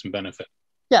to get some benefit.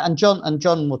 Yeah, and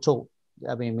John will talk.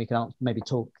 I mean, we can maybe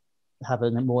have a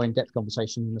more in-depth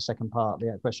conversation in the second part,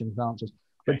 the questions and answers.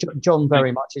 But John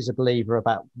very much is a believer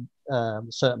about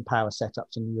certain power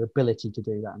setups and your ability to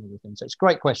do that and everything. So it's a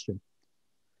great question.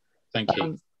 Thank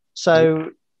you.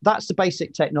 So that's the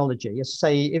basic technology. As I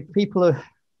say, if people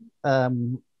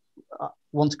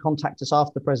want to contact us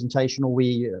after the presentation, or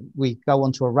we go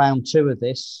on to a round 2 of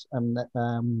this, and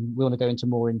we want to go into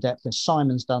more in depth, and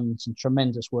Simon's done some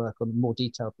tremendous work on more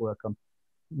detailed work on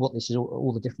what this is,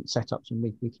 all the different setups, and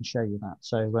we can show you that.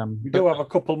 So we do have a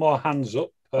couple more hands up.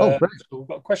 So we've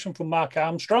got a question from Mark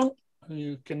Armstrong.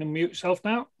 You can unmute yourself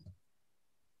now.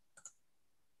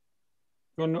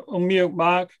 Go on, unmute,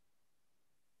 Mark.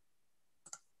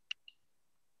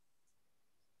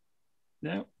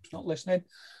 No, it's not listening.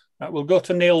 Right, we'll go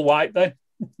to Neil White then.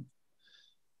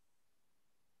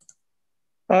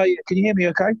 Yeah, can you hear me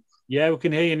okay? Yeah, we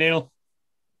can hear you, Neil.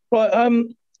 Right.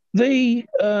 The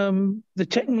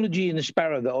technology in the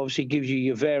Sparrow that obviously gives you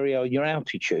your vario and your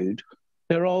altitude,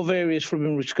 there are various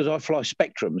from, because I fly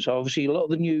Spectrum, so obviously a lot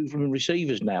of the new from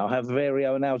receivers now have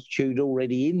vario and altitude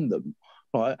already in them.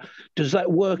 Right? Does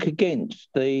that work against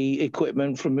the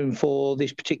equipment from for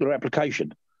this particular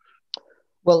application?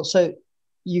 Well, so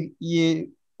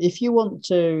you if you want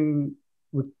to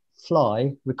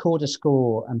record a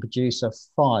score and produce a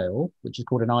file, which is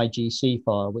called an IGC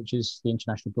file, which is the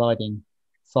International Gliding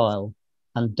file,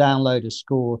 and download a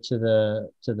score to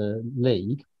the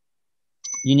league,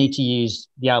 you need to use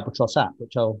the Albatross app,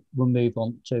 which we'll move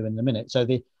on to in a minute. So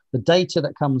the data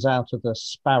that comes out of the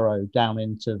Sparrow down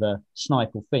into the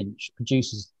Snipe or Finch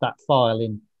produces that file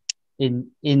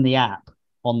in the app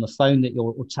on the phone that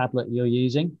or tablet you're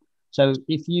using. So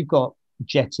if you've got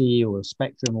Jetty or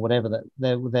Spectrum or whatever,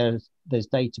 that there's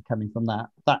data coming from that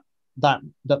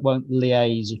won't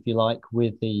liaise, if you like,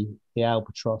 with the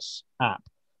Albatross app.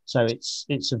 So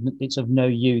it's of no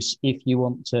use if you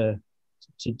want to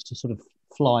sort of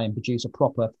fly and produce a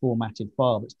proper formatted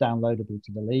file that's downloadable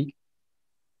to the league.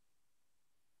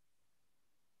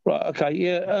 Right. Okay.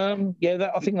 Yeah.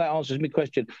 I think that answers my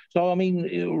question. So, I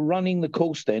mean, running the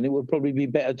course, then it would probably be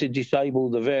better to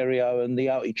disable the vario and the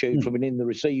altitude from within the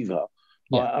receiver,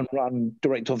 and run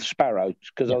direct off the Sparrow,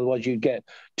 because otherwise you'd get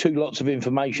two lots of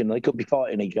information. They could be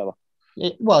fighting each other.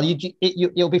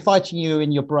 You'll be fighting you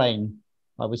in your brain,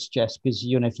 I would suggest, because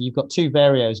if you've got two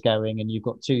varios going and you've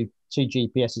got two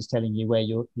GPSs telling you where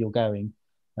you're going,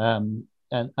 and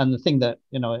the thing that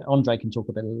Andre can talk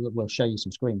about, we'll show you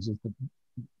some screens, is the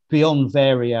beyond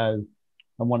vario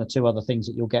and one or two other things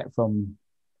that you'll get from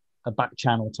a back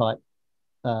channel type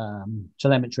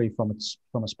telemetry from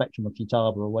a Spectrum or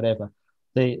Futaba or whatever.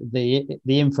 The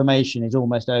information is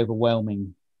almost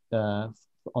overwhelming on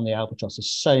the Albatross. There's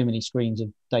so many screens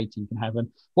of data you can have, and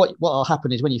what will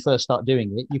happen is when you first start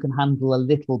doing it, you can handle a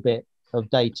little bit of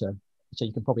data, so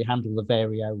you can probably handle the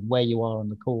vario, where you are on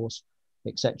the course,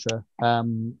 etc.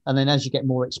 And then as you get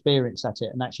more experience at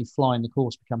it, and actually flying the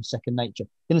course becomes second nature.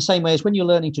 In the same way as when you're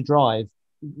learning to drive,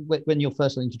 when you're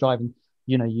first learning to drive, and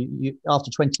you after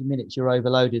 20 minutes you're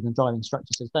overloaded, and the driving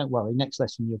instructor says, "Don't worry, next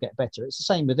lesson you'll get better." It's the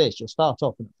same with this. You'll start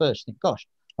off and at first you think, "Gosh,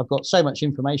 I've got so much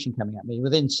information coming at me."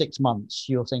 Within 6 months,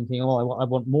 you're thinking, "Oh, I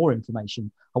want more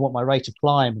information. I want my rate of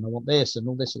climb, and I want this and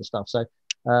all this sort of stuff." So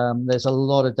there's a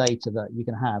lot of data that you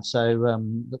can have. So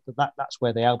that's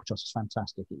where the Albatross is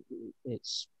fantastic.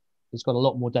 It's got a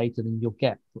lot more data than you'll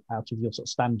get out of your sort of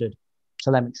standard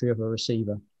telemetry of a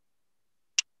receiver.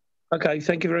 Okay,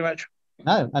 thank you very much.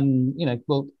 No, and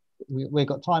we've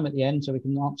got time at the end, so we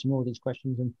can answer more of these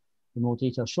questions in more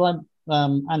detail. Shall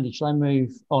I, Andy? Shall I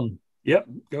move on? Yep,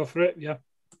 go for it. Yeah.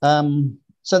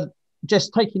 So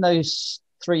just taking those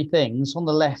three things, on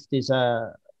the left is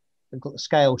we've got the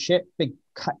scale ship, big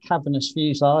cavernous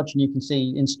fuselage, and you can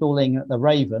see installing the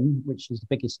Raven, which is the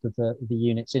biggest of the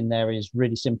units in there, is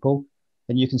really simple.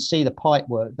 And you can see the pipe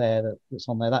work there that's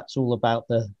on there. That's all about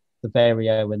the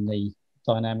vario and the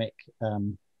dynamic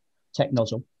tech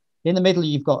nozzle. In the middle,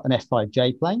 you've got an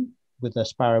F5J plane with a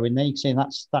Sparrow in there. You can see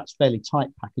that's fairly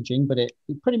tight packaging, but it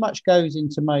pretty much goes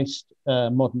into most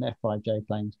modern F5J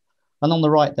planes. And on the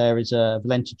right there is a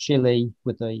Valenta Chile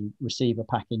with the receiver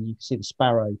packing. You can see the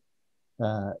Sparrow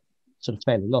sort of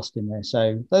fairly lost in there.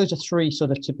 So those are three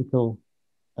sort of typical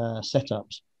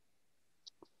setups.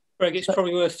 Greg, it's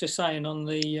probably worth just saying on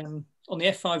the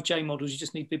F5J models, you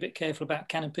just need to be a bit careful about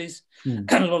canopies.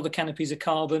 A lot of the canopies are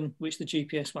carbon, which the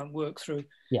GPS won't work through.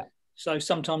 Yeah. So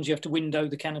sometimes you have to window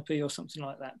the canopy or something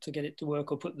like that to get it to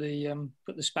work, or put the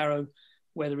Sparrow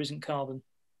where there isn't carbon.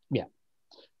 Yeah.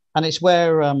 And it's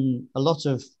where a lot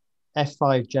of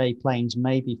F5J planes,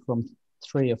 maybe from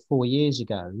 3 or 4 years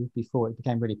ago, before it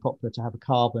became really popular to have a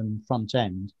carbon front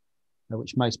end,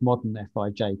 which most modern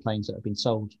F5J planes that have been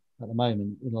sold at the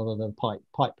moment, a lot of the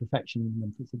pipe perfection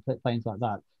and planes like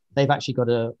that, they've actually got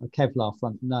a Kevlar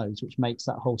front nose, which makes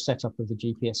that whole setup of the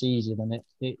GPS easier than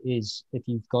it is if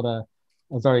you've got a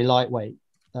very lightweight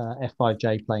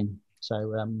F5J plane.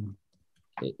 So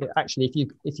actually,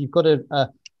 if you've got a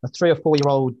 3 or 4 year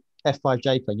old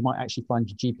F5J plane, you might actually find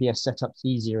your GPS setups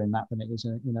easier in that than it is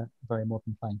in a very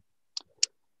modern plane.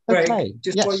 Okay, Greg,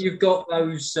 just while you've got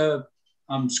those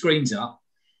screens up,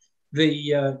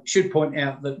 should point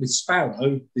out that with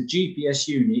Sparrow, the GPS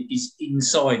unit is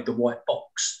inside the white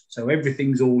box, so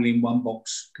everything's all in one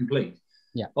box complete.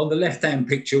 Yeah. On the left-hand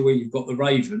picture where you've got the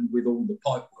Raven with all the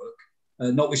pipe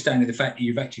work, notwithstanding the fact that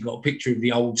you've actually got a picture of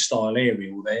the old style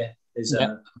aerial there, there's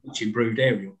a much improved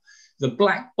aerial. The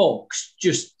black box,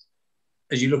 just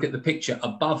as you look at the picture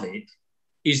above it,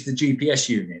 is the GPS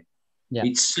unit. Yeah.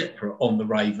 It's separate on the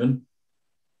Raven,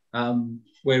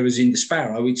 whereas in the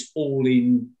Sparrow, it's all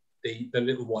in the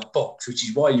little white box, which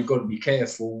is why you've got to be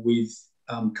careful with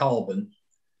carbon.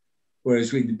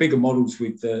 Whereas with the bigger models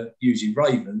with using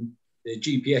Raven, the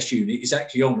GPS unit is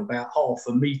actually on about half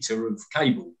a metre of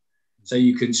cable. So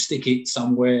you can stick it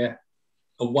somewhere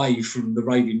away from the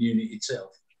Raven unit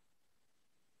itself.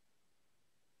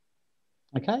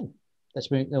 Okay,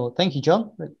 let's move. Well, thank you,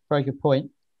 John. Very good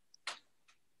point.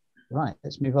 Right,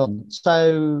 let's move on.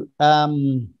 So,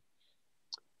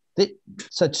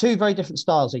 so two very different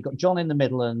styles. You've got John in the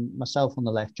middle and myself on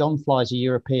the left. John flies a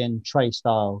European tray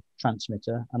style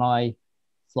transmitter, and I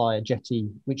fly a jetty,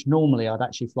 which normally I'd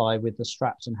actually fly with the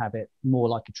straps and have it more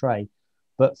like a tray.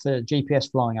 But for GPS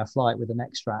flying, I fly it with a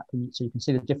neck strap, and so you can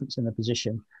see the difference in the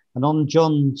position. And on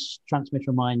John's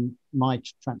transmitter and my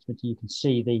transmitter, you can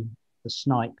see the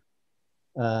snipe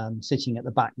sitting at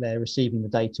the back there, receiving the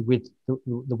data with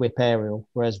the whip aerial.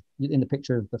 Whereas in the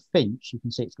picture of the Finch, you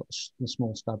can see it's got the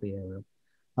small stubby aerial.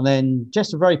 And then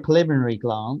just a very preliminary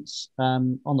glance,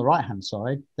 on the right-hand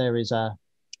side, there is a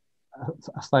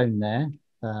phone there,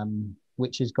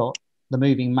 which has got the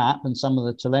moving map and some of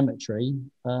the telemetry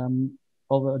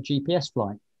of a GPS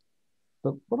flight.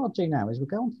 But what I'll do now is we'll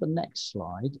go on to the next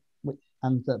slide,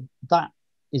 and that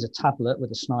is a tablet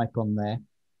with a snipe on there.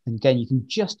 And again, you can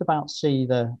just about see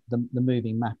the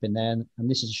moving map in there. And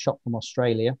this is a shot from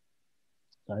Australia,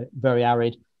 so very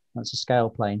arid. That's a scale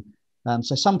plane.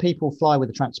 So some people fly with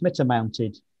a transmitter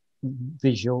mounted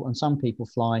visual, and some people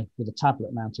fly with a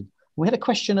tablet mounted. We had a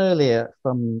question earlier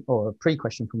or a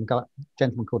pre-question from a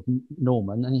gentleman called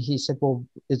Norman, and he said, well,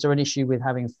 is there an issue with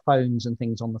having phones and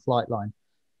things on the flight line?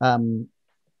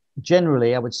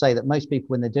 Generally, I would say that most people,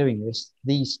 when they're doing this,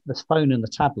 the phone and the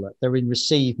tablet, they're in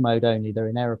receive mode only. They're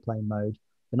in aeroplane mode.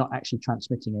 They're not actually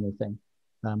transmitting anything.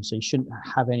 So you shouldn't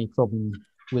have any problem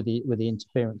with the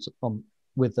interference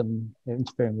with them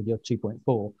interfering with your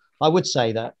 2.4. I would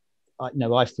say that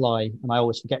I fly and I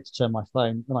always forget to turn my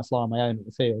phone when I fly on my own at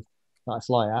the field that I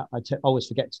fly at. I always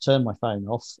forget to turn my phone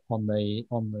off on the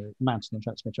mounting and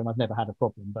transmitter, and I've never had a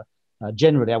problem. But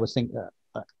generally, I would think that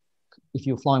if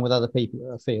you're flying with other people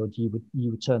at a field, you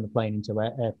would turn the plane into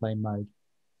airplane mode.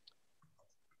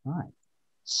 All right.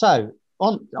 So,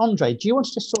 Andre, do you want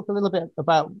to just talk a little bit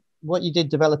about what you did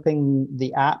developing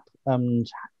the app? And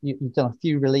you've done a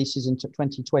few releases into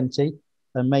 2020,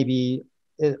 and maybe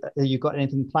you've got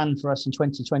anything planned for us in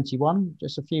 2021?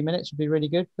 Just a few minutes would be really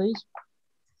good, please.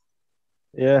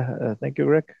 Yeah, thank you,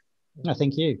 Greg. No,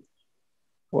 thank you.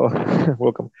 Well,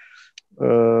 welcome.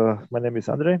 My name is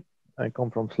Andre. I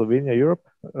come from Slovenia, Europe.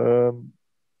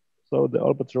 So the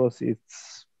Albatross,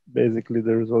 it's basically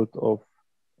the result of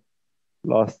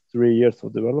last 3 years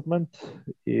of development.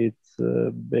 It's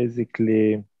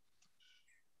basically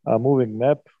a moving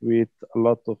map with a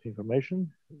lot of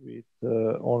information, with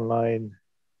real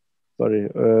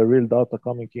data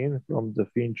coming in from the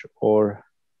Finch or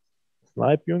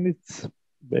Snipe units.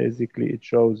 Basically, it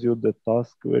shows you the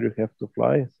task where you have to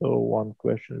fly. So one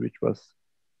question which was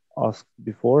asked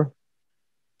before,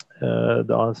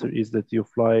 the answer is that you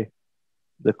fly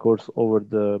the course over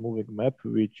the moving map,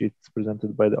 which is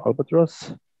presented by the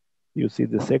Albatross. You see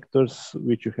the sectors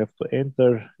which you have to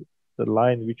enter, the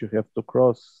line which you have to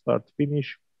cross, start,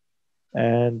 finish,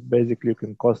 and basically you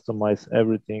can customize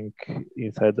everything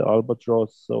inside the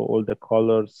Albatross. So all the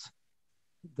colors,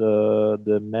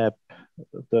 the map,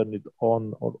 turn it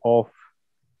on or off,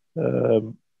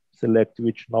 select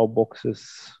which now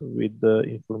boxes with the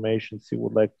information you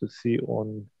would like to see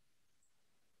on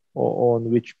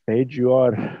which page you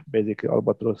are. Basically,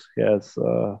 Albatross has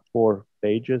 4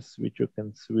 pages which you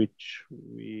can switch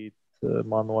with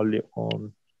manually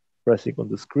on pressing on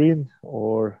the screen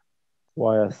or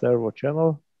via servo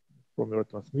channel from your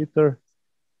transmitter.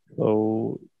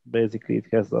 So basically, it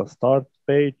has a start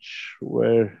page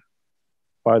where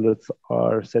pilots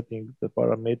are setting the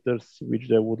parameters which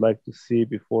they would like to see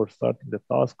before starting the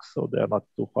task, so they are not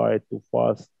too high, too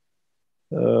fast.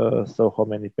 So how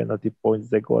many penalty points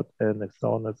they got, and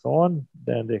so on and so on.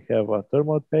 Then they have a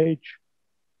thermal page,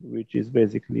 which is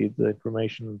basically the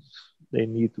information they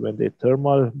need when they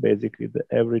thermal, basically the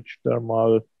average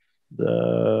thermal,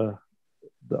 the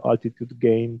altitude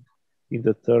gain in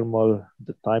the thermal,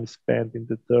 the time spent in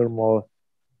the thermal,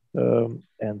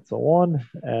 and so on.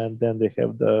 And then they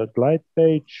have the glide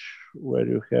page where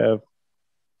you have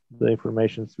the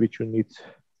information which you need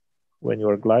when you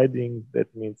are gliding,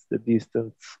 that means the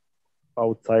distance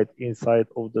outside, inside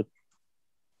of the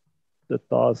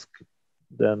task,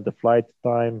 then the flight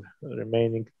time,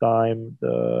 remaining time,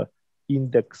 the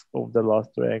index of the last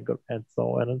triangle, and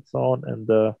so on and so on. And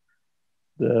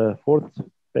the fourth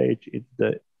page is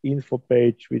the info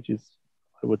page, which is,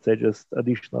 I would say, just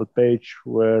additional page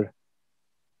where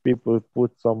people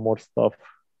put some more stuff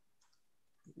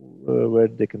where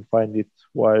they can find it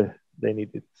while they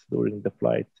need it during the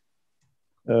flight.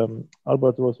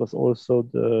 Albatros was also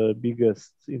the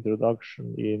biggest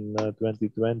introduction in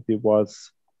 2020,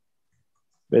 was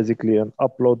basically an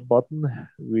upload button,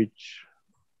 which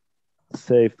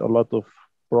saved a lot of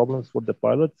problems for the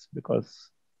pilots,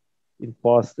 because in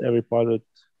past, every pilot,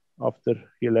 after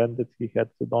he landed, he had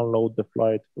to download the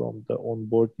flight from the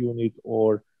onboard unit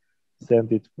or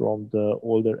send it from the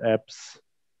older apps,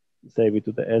 save it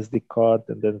to the SD card,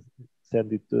 and then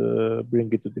send it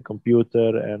bring it to the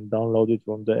computer and download it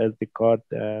from the SD card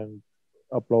and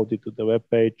upload it to the web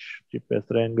page, GPS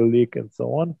triangle leak, and so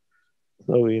on.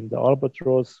 So in the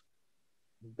Albatros,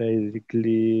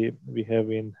 basically we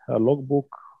have in a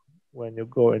logbook, when you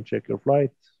go and check your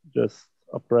flight, just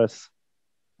press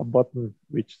a button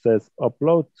which says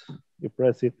upload, you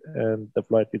press it, and the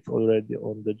flight is already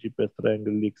on the GPS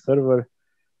triangle leak server.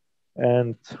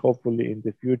 And hopefully in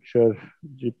the future,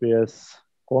 GPS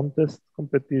contest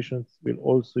competitions will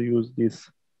also use this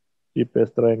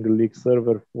GPS triangle leak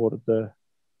server for the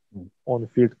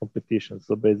on-field competition.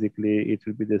 So basically it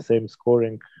will be the same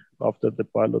scoring. After the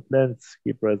pilot lands,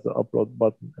 he presses the upload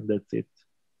button, and that's it.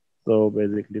 So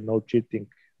basically no cheating,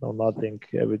 no nothing,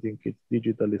 everything is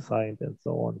digitally signed and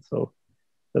so on. So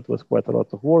that was quite a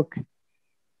lot of work.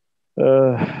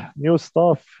 New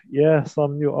stuff, yeah,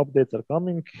 some new updates are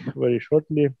coming very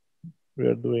shortly. We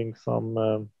are doing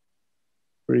some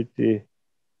pretty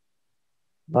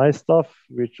nice stuff,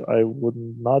 which I would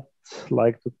not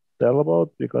like to tell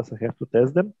about because I have to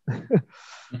test them.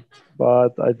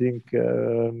 But I think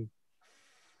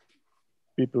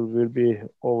people will be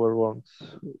overwhelmed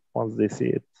once they see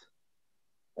it.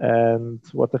 And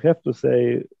what I have to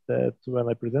say, that when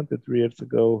I presented 3 years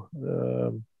ago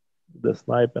the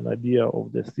snipe and idea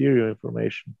of the stereo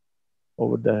information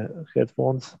over the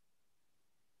headphones,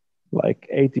 like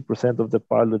 80% of the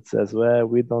pilots says, well,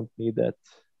 we don't need that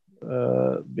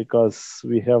because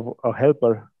we have a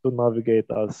helper to navigate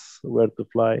us where to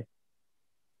fly.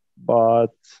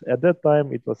 But at that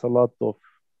time, it was a lot of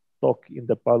talk in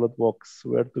the pilot box,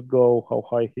 where to go, how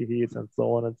high he is, and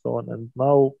so on and so on. And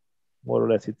now, more or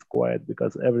less, it's quiet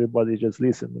because everybody just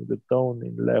listening the tone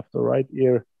in left or right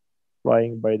ear,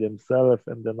 flying by themselves,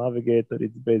 and the navigator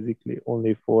is basically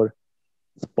only for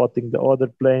spotting the other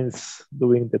planes,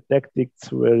 doing the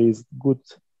tactics, where is good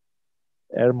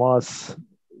air mass,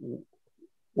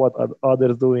 what are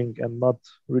others doing, and not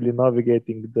really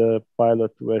navigating the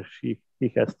pilot where he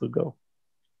has to go.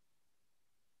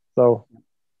 So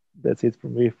that's it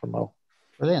from me for now.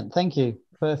 Brilliant, thank you.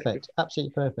 Perfect,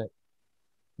 absolutely perfect.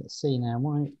 Let's see now,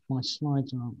 my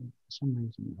slides aren't, for some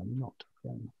reason, are not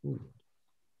going forward.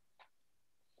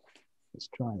 Let's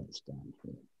try this down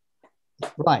here.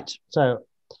 Right, so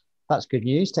that's good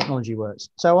news. Technology works.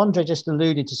 So Andre just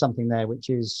alluded to something there, which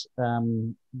is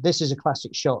this is a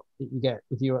classic shot that you get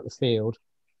if you're at the field.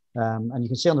 And you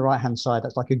can see on the right-hand side,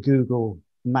 that's like a Google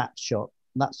Maps shot.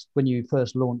 That's when you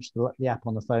first launch the app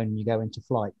on the phone and you go into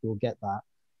flight, you'll get that.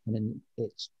 And then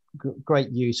it's great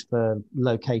use for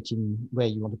locating where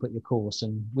you want to put your course.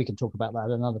 And we can talk about that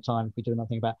another time if we do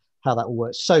nothing about how that all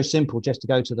works. So simple just to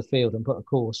go to the field and put a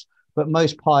course. But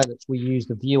most pilots will use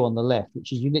the view on the left,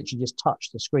 which is you literally just touch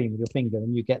the screen with your finger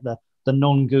and you get the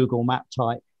non-Google map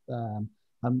type.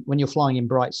 When you're flying in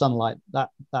bright sunlight, that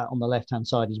on the left-hand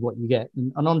side is what you get.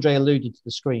 And Andre alluded to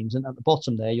the screens. And at the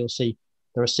bottom there, you'll see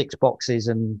there are 6 boxes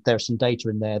and there's some data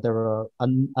in there. There are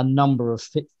a number of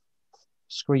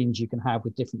screens you can have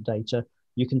with different data.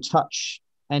 You can touch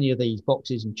any of these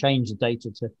boxes and change the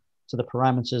data to the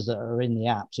parameters that are in the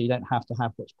app, so you don't have to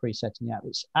have what's preset in the app.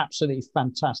 It's absolutely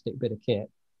fantastic bit of kit.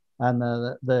 And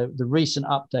the recent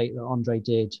update that Andre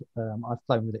did, I've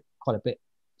flown with it quite a bit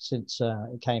since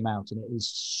it came out, and it is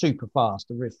super fast,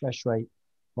 the refresh rate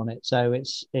on it. So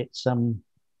it's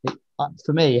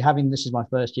for me, having this is my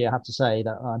first year, I have to say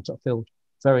that I feel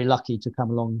very lucky to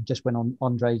come along just when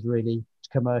Andre's really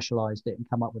commercialized it and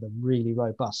come up with a really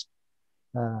robust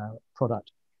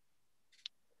product.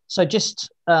 So just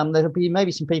there'll be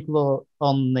maybe some people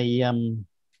on the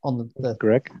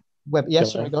Greg, web.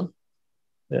 Yes, sorry, go on.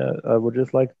 Yeah, I would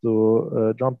just like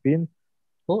to jump in.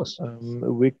 Of course.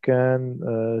 We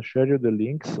can share you the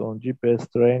links on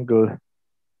GPS Triangle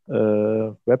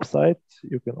website.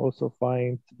 You can also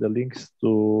find the links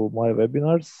to my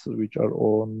webinars, which are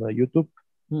on YouTube.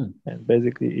 And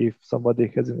basically, if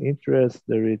somebody has an interest,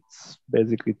 there is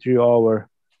basically 3 hour,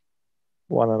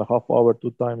 1.5 hour,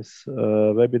 2 times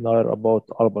webinar about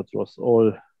Albatross,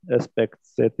 all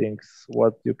aspects, settings,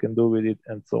 what you can do with it,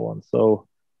 and so on. So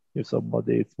if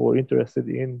somebody is more interested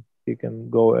in, he can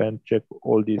go and check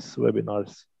all these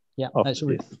webinars. Yeah,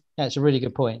 that's a really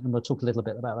good point, and we'll talk a little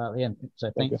bit about that at the end.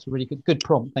 So thanks, it's a really good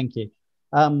prompt. Thank you.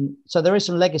 So there is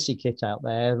some legacy kit out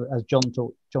there, as John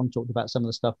talked about some of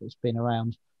the stuff that's been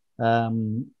around,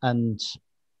 and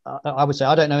I would say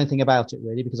I don't know anything about it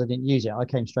really because I didn't use it. I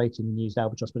came straight in and used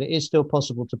Albatross, but it is still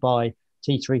possible to buy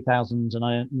T3000s, and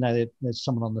I know there's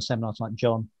someone on the seminars like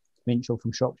John Minchell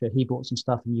from Shropshire. He bought some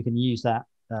stuff, and you can use that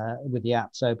with the app.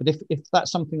 So, but if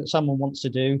that's something that someone wants to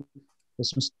do,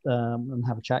 there's some and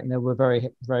have a chat. We're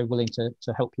very willing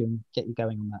to help you and get you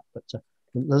going on that. But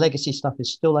the legacy stuff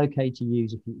is still okay to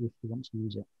use if you want to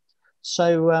use it.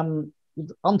 So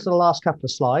on to the last couple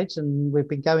of slides, and we've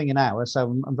been going an hour,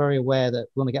 so I'm very aware that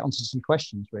we want to get onto some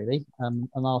questions really, and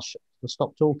we'll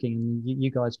stop talking, and you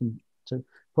guys can to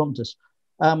prompt us.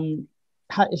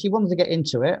 If you wanted to get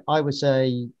into it, I would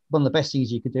say one of the best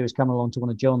things you could do is come along to one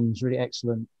of John's really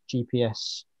excellent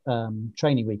GPS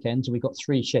training weekends. We've got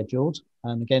 3 scheduled,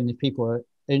 and again, if people are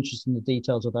interested in the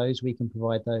details of those, we can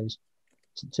provide those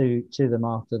to them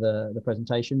after the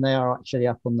presentation. They are actually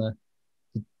up on the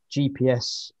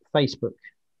GPS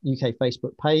UK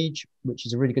Facebook page, which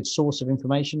is a really good source of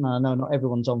information. I know not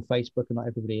everyone's on Facebook and not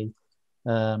everybody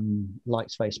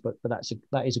likes Facebook, but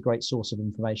that is a great source of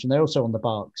information. They're also on the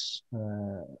Barks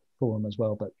forum as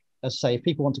well. But as I say, if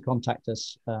people want to contact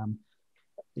us,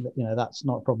 that's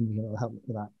not a problem. We'll help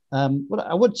with that. What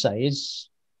I would say is,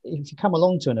 if you come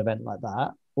along to an event like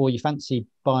that, or you fancy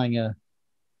buying a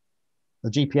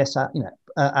GPS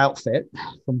outfit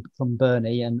from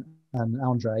Bernie and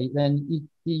Andre, then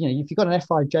if you've got an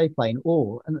F5J plane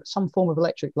or some form of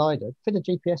electric glider, fit a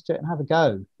GPS to it and have a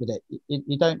go with it.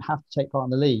 You don't have to take part in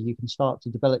the league. You can start to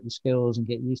develop your skills and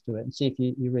get used to it and see if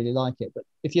you really like it. But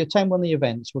if you attend one of the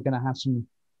events,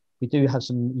 we do have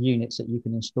some units that you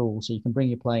can install, so you can bring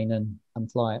your plane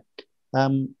and fly it.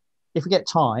 If we get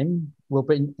time, we'll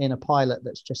bring in a pilot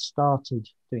that's just started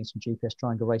doing some GPS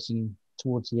triangle racing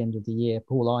towards the end of the year,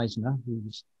 Paul Eisner,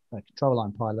 who's a control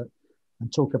line pilot, and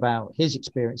talk about his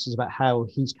experiences, about how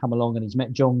he's come along and he's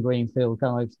met John Greenfield,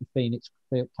 come over to Phoenix,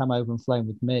 come over and flown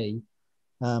with me.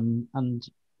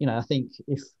 I think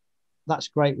if that's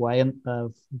a great way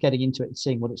of getting into it and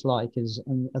seeing what it's like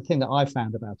and a thing that I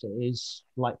found about it is,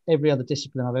 like every other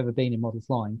discipline I've ever been in model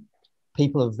flying,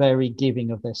 people are very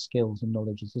giving of their skills and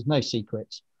knowledges. There's no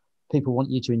secrets. People want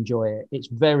you to enjoy it. It's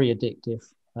very addictive.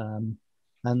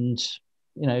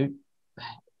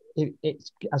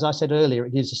 It's as I said earlier,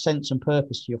 it gives a sense and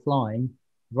purpose to your flying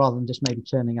rather than just maybe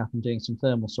turning up and doing some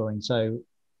thermal soaring. So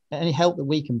any help that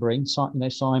we can bring,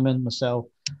 Simon, myself,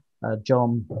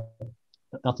 John,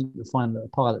 I think you'll find that the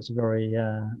pilots are very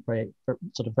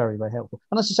helpful.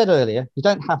 And as I said earlier, you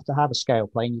don't have to have a scale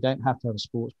plane. You don't have to have a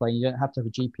sports plane. You don't have to have a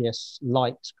GPS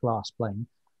light class plane.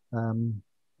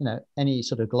 Any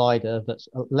sort of glider that's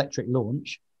electric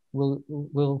launch will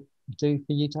do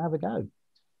for you to have a go.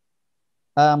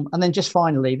 And then just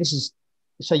finally, this is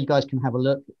so you guys can have a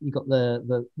look. You got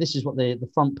this is what the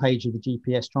front page of the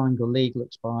GPS Triangle League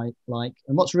looks like.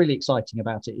 And what's really exciting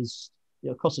about it is,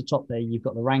 across the top there, you've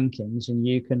got the rankings, and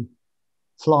you can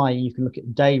fly. You can look at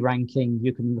the day ranking,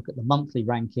 you can look at the monthly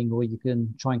ranking, or you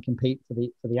can try and compete for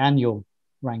the annual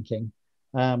ranking.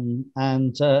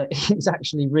 It's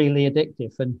actually really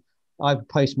addictive. And I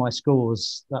post my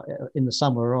scores in the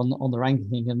summer on the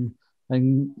ranking, and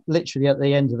literally at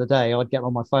the end of the day, I'd get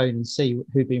on my phone and see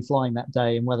who'd been flying that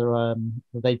day and whether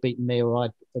they'd beaten me or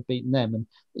I'd beaten them. And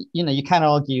you can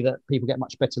argue that people get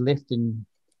much better lift in,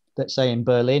 let's say, in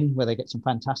Berlin, where they get some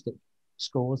fantastic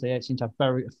scores. They seem to have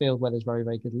a field where there's very,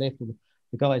 very good lift. The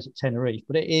guys at Tenerife,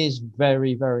 but it is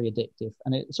very, very addictive.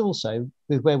 And it's also,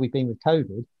 with where we've been with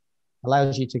COVID,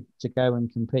 allows you to go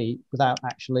and compete without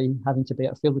actually having to be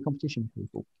at a field of competition with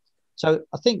people. So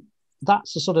I think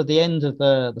that's the end of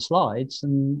the slides.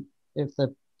 And if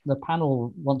the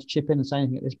panel want to chip in and say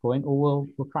anything at this point, or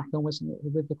we'll crack on with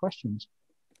the questions.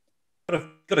 Got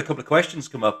a couple of questions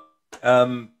come up.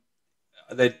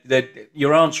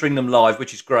 You're answering them live,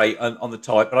 which is great on the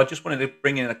type, but I just wanted to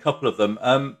bring in a couple of them.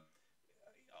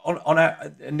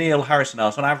 Neil Harrison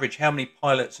asked, on average, how many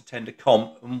pilots attend a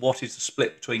comp, and what is the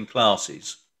split between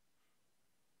classes?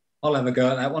 I'll have a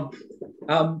go at that one.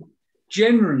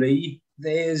 Generally,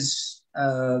 there's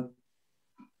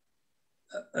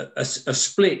a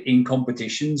split in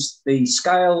competitions. The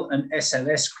scale and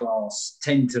SLS class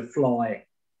tend to fly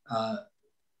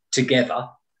together,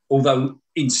 although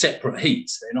in separate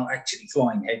heats. They're not actually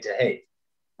flying head to head.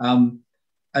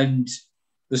 And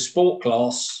the sport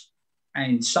class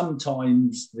and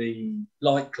sometimes the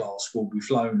light class will be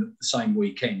flown at the same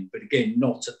weekend, but again,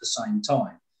 not at the same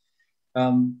time.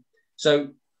 So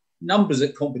numbers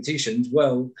at competitions,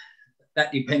 well,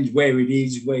 that depends where it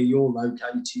is, where you're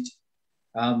located.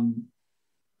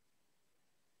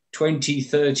 20,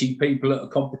 30 people at a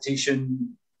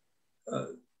competition,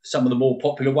 some of the more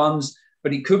popular ones,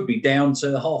 but it could be down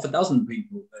to half a dozen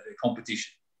people at a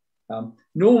competition.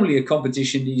 Normally a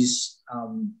competition is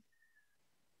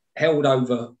held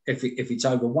over, if it's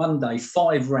over 1 day,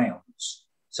 5 rounds.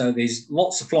 So there's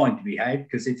lots of flying to be had,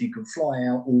 because if you can fly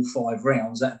out all 5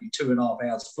 rounds, that'd be 2.5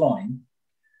 hours flying.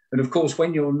 And of course,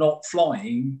 when you're not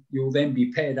flying, you'll then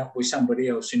be paired up with somebody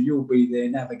else and you'll be their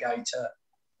navigator,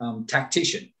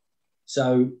 tactician.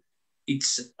 So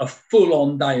it's a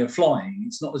full-on day of flying.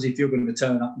 It's not as if you're going to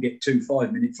turn up and get 2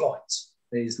 5-minute flights.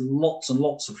 There's lots and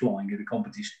lots of flying at a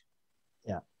competition.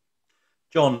 Yeah.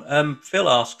 John, Phil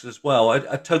asks as well,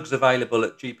 are tugs available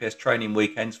at GPS training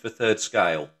weekends for third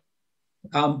scale?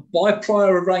 By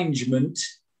prior arrangement,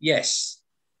 yes.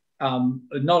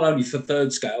 Not only for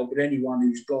third scale, but anyone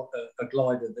who's got a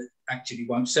glider that actually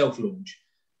won't self-launch.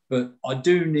 But I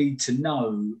do need to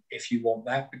know if you want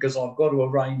that, because I've got to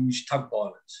arrange tug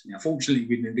pilots. Now, fortunately,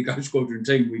 within the Go Squadron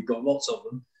team, we've got lots of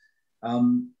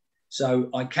them. So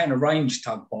I can arrange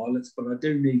tug pilots, but I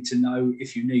do need to know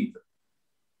if you need them.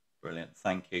 Brilliant,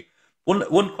 thank you.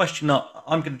 One question that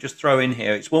I'm going to just throw in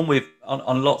here, it's one we've,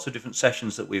 on lots of different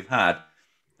sessions that we've had,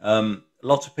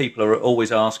 lots of people are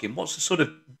always asking, what's the sort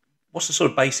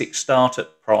of basic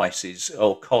startup prices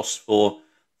or costs for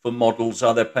models?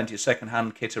 Are there plenty of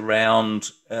second-hand kit around?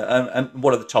 And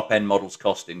what are the top-end models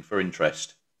costing for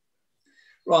interest?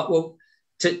 Right, well,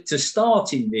 to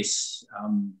start in this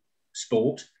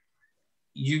sport,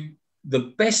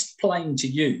 the best plane to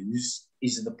use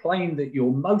is the plane that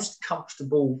you're most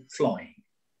comfortable flying.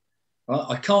 Right?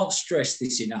 I can't stress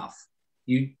this enough.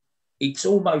 It's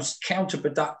almost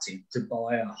counterproductive to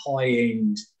buy a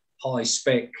high-end,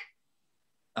 high-spec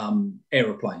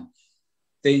aeroplane.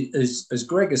 As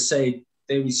Greg has said,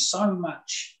 there is so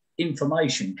much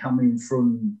information coming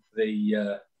from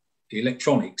the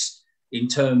electronics in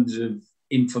terms of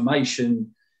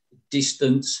information,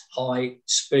 distance, height,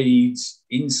 speeds,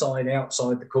 inside,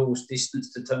 outside the course,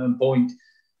 distance to turn point,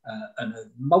 and a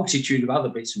multitude of other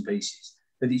bits and pieces,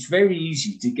 that it's very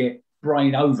easy to get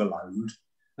brain overload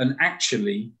and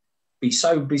actually be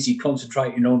so busy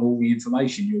concentrating on all the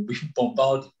information you'll be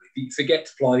bombarded with, you forget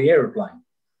to fly the aeroplane.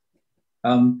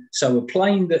 So a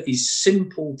plane that is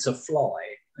simple to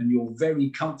fly and you're very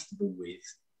comfortable with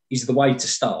is the way to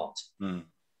start. Mm.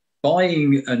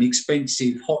 Buying an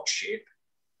expensive hot ship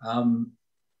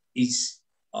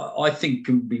I think,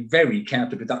 can be very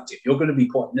counterproductive. You're going to be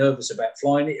quite nervous about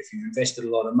flying it if you've invested a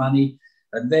lot of money,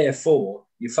 and therefore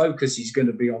your focus is going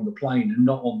to be on the plane and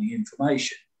not on the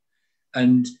information.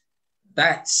 And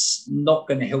that's not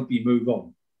going to help you move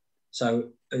on. So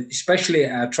especially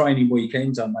at our training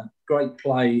weekends, I make great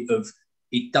play of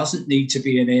it doesn't need to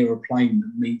be an aeroplane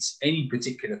that meets any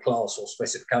particular class or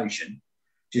specification.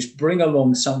 Just bring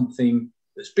along something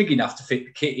that's big enough to fit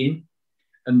the kit in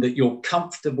and that you're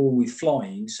comfortable with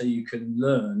flying so you can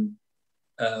learn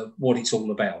what it's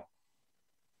all about.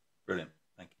 Brilliant.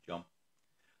 Thank you, John.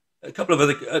 A couple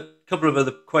of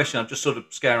other questions. I'm just sort of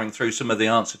scouring through some of the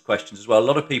answered questions as well. A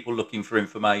lot of people looking for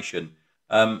information.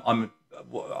 I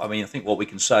think what we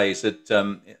can say is that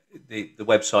the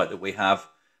website that we have,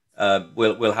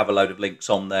 we'll have a load of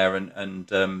links on there,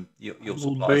 and you'll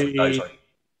supply us with those.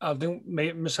 I think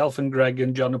myself and Greg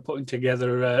and John are putting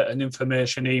together an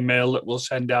information email that we'll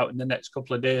send out in the next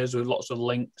couple of days with lots of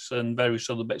links and various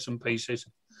other bits and pieces.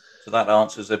 So that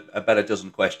answers a better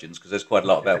dozen questions, because there's quite a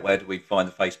lot about where do we find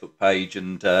the Facebook page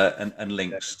and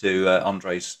links to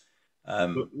Andre's.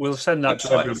 We'll send that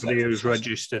to everybody who's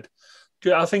registered.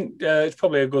 I think it's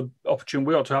probably a good opportunity.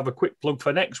 We ought to have a quick plug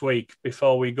for next week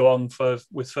before we go on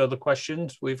with further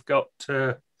questions. We've got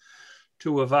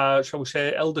two of our, shall we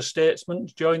say, elder statesmen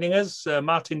joining us,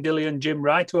 Martin Dilley and Jim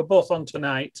Wright, who are both on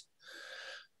tonight,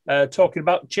 talking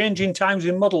about changing times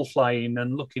in model flying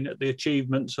and looking at the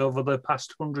achievements over the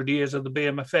past 100 years of the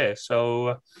BMFA.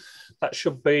 So that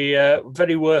should be a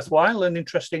very worthwhile and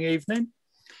interesting evening.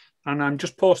 And I'm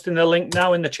just posting a link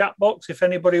now in the chat box if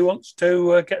anybody wants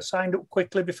to get signed up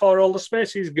quickly before all the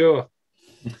spaces go.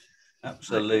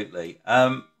 Absolutely.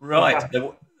 Right.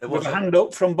 We've a hand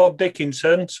up from Bob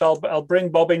Dickinson, so I'll bring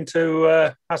Bob in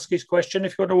to ask his question.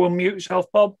 If you want to unmute yourself,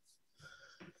 Bob.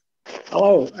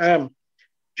 Hello.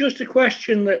 Just a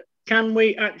question that can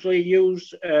we actually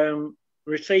use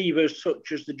receivers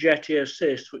such as the Jetty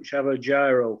Assist, which have a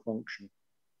gyro function?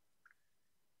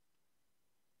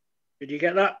 Did you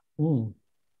get that? Mm.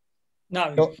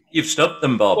 No. You've stumped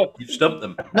them, Bob. You've stumped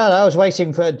them. No, I was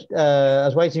waiting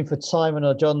for Simon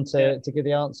or John to give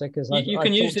the answer, because you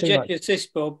can use the Jetty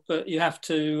Assist, Bob, but you have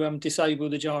to disable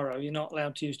the gyro. You're not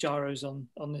allowed to use gyros on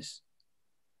this.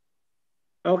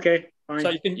 Okay, fine.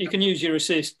 So you can use your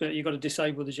assist, but you've got to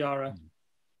disable the gyro.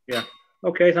 Yeah.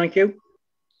 Okay, thank you.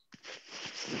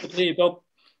 Good to see you, Bob.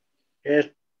 Yes.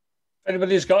 If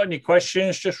anybody's got any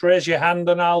questions, just raise your hand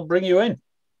and I'll bring you in.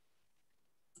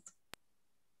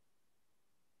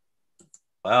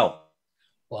 Wow.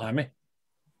 Blimey.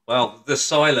 Well, the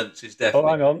silence is definitely...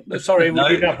 Oh, hang on. Sorry, No.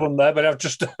 we did have one there, but I've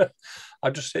just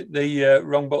hit the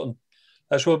wrong button.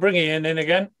 So we'll bring Ian in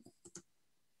again.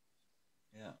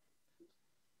 Yeah.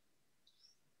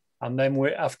 And then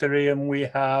after Ian, we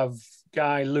have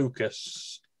Guy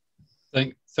Lucas.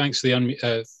 Thanks, thanks,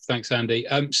 Andy.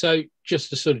 So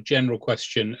just a sort of general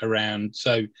question around,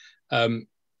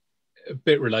 a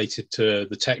bit related to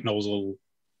the tech nozzle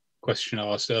question I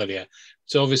asked earlier.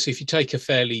 So obviously, if you take a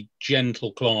fairly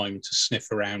gentle climb to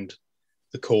sniff around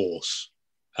the course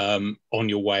on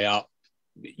your way up,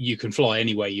 you can fly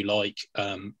anywhere you like,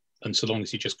 and so long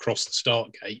as you just cross the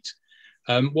start gate.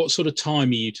 What sort of time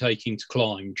are you taking to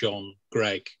climb, John,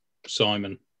 Greg,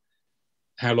 Simon?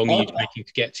 How long are you taking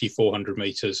to get to your 400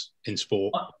 metres in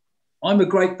sport? I'm a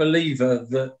great believer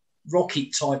that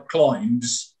rocket-type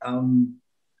climbs can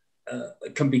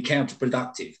be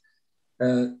counterproductive.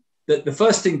 The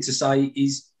first thing to say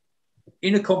is,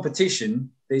 in a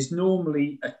competition, there's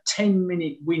normally a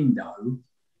 10-minute window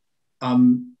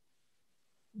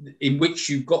in which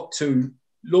you've got to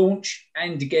launch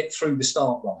and to get through the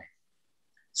start line.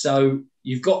 So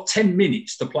you've got 10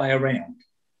 minutes to play around.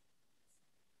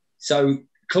 So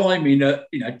climbing at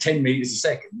 10 metres a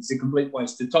second is a complete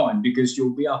waste of time, because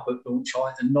you'll be up at launch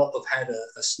height and not have had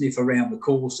a sniff around the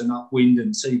course and upwind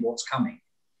and see what's coming.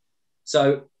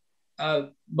 So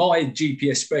my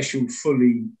GPS Special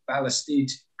fully ballasted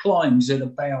climbs at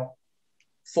about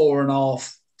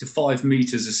 4.5 to 5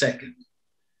 metres a second.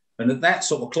 And at that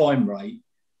sort of climb rate,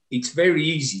 it's very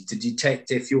easy to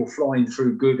detect if you're flying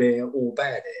through good air or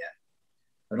bad air.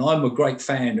 And I'm a great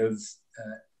fan of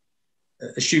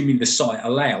assuming the site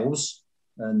allows,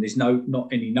 and there's not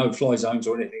any no-fly zones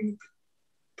or anything that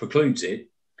precludes it,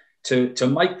 to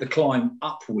make the climb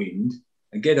upwind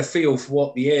and get a feel for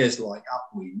what the air's like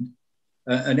upwind.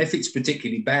 And if it's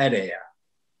particularly bad air,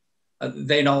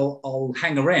 then I'll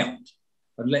hang around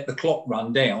and let the clock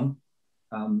run down.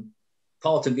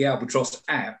 Part of the Albatross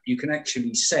app, you can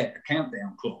actually set a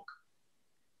countdown clock.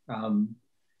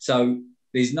 So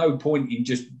there's no point in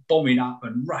just bombing up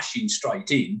and rushing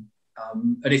straight in.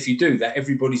 And if you do that,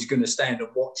 everybody's going to stand and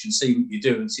watch and see what you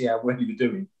do and see how well you're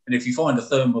doing. And if you find a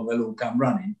thermal, they'll all come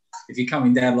running. If you're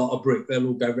coming down like a brick, they'll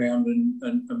all go round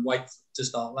and wait to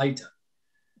start later.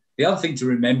 The other thing to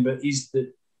remember is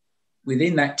that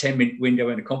within that 10-minute window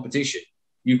in a competition,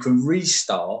 you can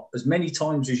restart as many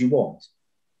times as you want.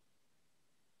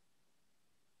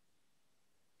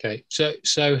 Okay, so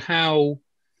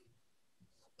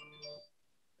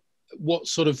what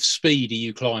sort of speed are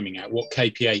you climbing at? What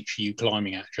kph are you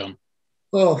climbing at, John?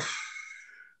 Well,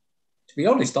 to be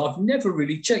honest, I've never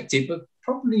really checked it, but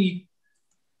probably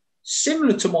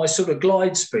similar to my sort of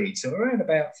glide speed, so around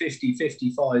about 50,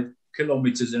 55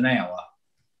 kilometres an hour.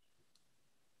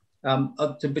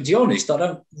 But to be honest, I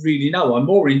don't really know. I'm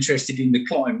more interested in the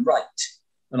climb rate,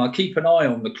 and I keep an eye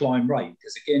on the climb rate,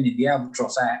 because again, in the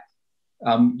Albatross app,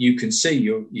 you can see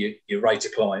your rate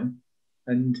of climb,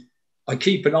 and I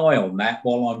keep an eye on that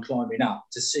while I'm climbing up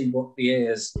to see what the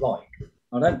air's like.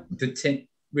 I don't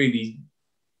really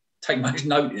take much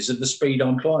notice of the speed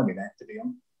I'm climbing at, to be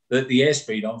honest, the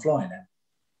airspeed I'm flying at.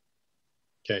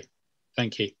 Okay,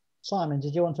 thank you. Simon,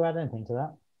 did you want to add anything to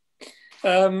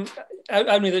that?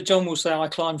 Only that John will say I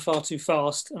climb far too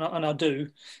fast, and I do.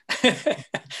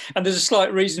 And there's a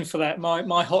slight reason for that.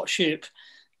 My hot ship,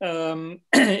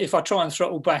 if I try and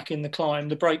throttle back in the climb,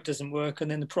 the brake doesn't work, and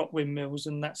then the prop windmills,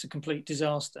 and that's a complete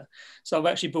disaster. So I've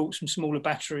actually bought some smaller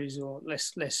batteries, or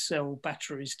less cell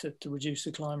batteries, to reduce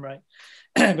the climb rate.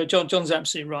 But John's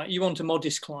absolutely right. You want a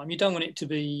modest climb. You don't want it to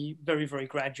be very, very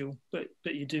gradual, but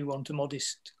you do want a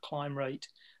modest climb rate.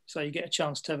 So you get a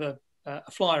chance to have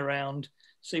a fly around,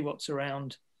 see what's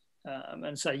around,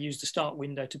 and say use the start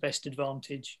window to best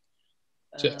advantage.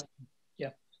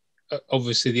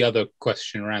 obviously the other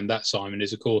question around that, Simon,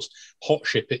 is of course hot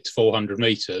ship it to 400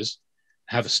 meters,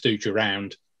 have a stooge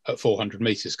around at 400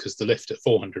 meters, because the lift at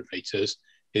 400 meters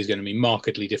is going to be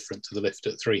markedly different to the lift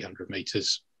at 300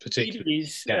 meters, particularly. It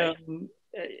is.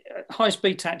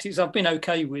 High-speed tactics I've been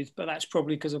okay with, but that's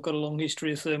probably because I've got a long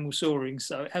history of thermal soaring,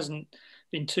 so it hasn't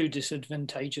been too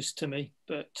disadvantageous to me.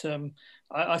 But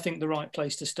I think the right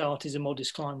place to start is a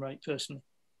modest climb rate, personally.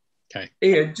 Okay.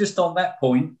 Ian, just on that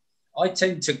point, I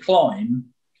tend to climb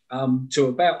to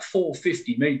about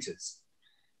 450 meters,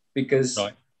 because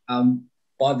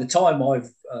by the time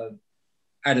I've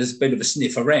had a bit of a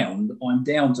sniff around, I'm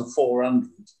down to 400,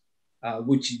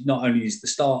 which not only is the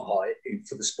start height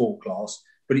for the sport class,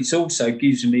 but it also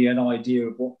gives me an idea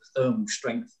of what the thermal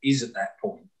strength is at that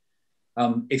point.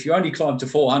 If you only climb to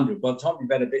 400, by the time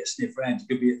you've had a bit of sniff around, you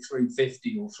could be at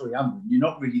 350 or 300.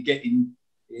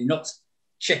 You're not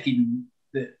checking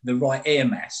the right air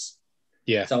mass.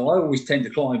 Yeah. So I always tend to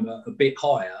climb a bit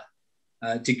higher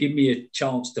to give me a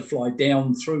chance to fly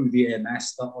down through the air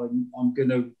mass that I'm going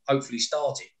to hopefully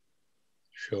start in.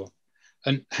 Sure.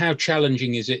 And how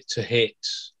challenging is it to hit?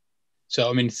 So,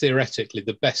 I mean, theoretically,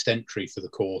 the best entry for the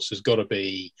course has got to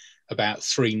be about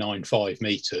 395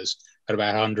 meters at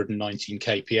about 119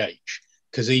 kph,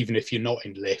 because even if you're not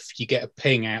in lift, you get a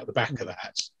ping out the back of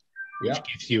that, which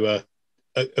gives you a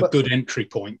good entry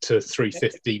point to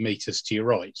 350 meters to your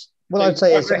right. Well, I'd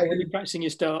say it's when you're practicing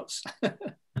your starts.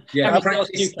 Yeah, I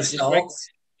practice the starts,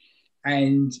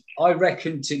 and I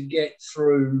reckon to get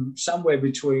through somewhere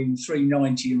between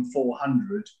 390 and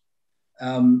 400,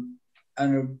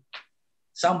 and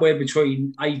somewhere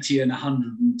between 80 and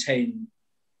 110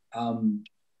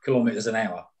 kilometres an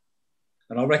hour.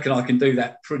 And I reckon I can do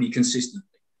that pretty consistently.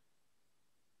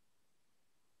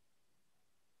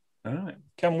 All right.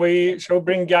 Shall we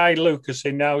bring Guy Lucas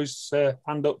in now? His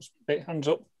hands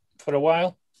up for a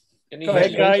while. Go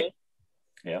ahead, Guy.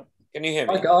 Yeah. Can you hear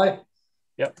me? Hi, Guy.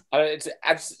 Yeah.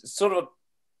 It's sort of,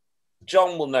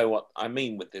 John will know what I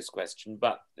mean with this question,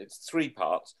 but it's three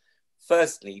parts.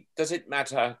 Firstly, does it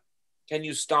matter? Can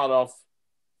you start off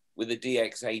with a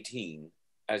DX18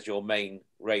 as your main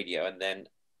radio,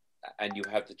 and you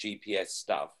have the GPS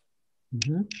stuff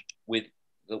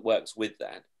that works with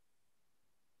that?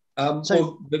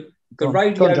 So the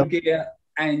radio gear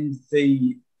and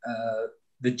the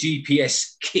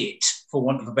GPS kit, for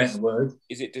want of a better word,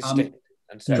 is it distinct?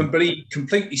 Completely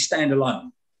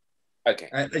standalone. Okay.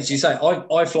 As you say,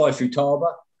 I fly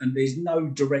Futaba, and there's no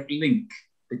direct link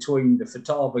between the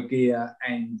Futaba gear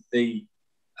and the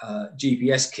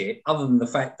GPS kit, other than the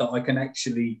fact that I can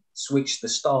actually switch the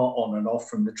start on and off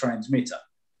from the transmitter.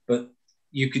 But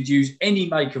you could use any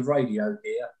make of radio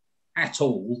gear at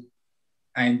all,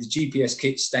 and the GPS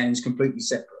kit stands completely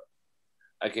separate.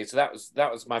 Okay, so that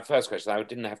was my first question. I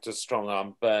didn't have to strong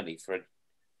arm Bernie for a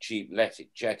cheap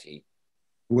jetty.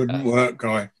 Wouldn't work,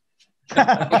 Guy.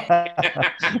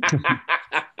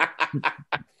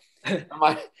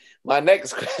 My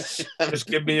next question. Just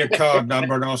give me a card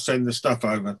number and I'll send the stuff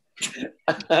over.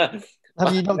 Have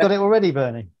you not got it already,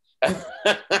 Bernie?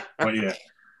 Not yet.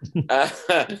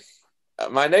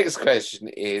 My next question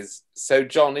is, so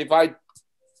John, if I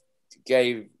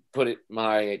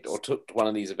took one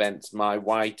of these events, my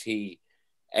YT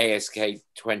ASK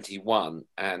 21,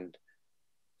 and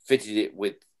fitted it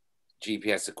with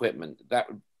GPS equipment, that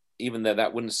even though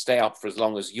that wouldn't stay up for as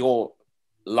long as your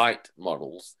light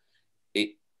models,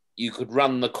 you could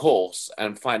run the course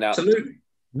and find out. Absolutely.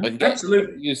 And get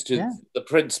used to the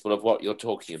principle of what you're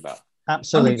talking about.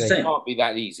 Absolutely. 100%. It can't be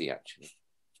that easy, actually.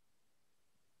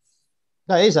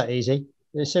 No, it is that easy.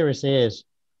 It seriously is.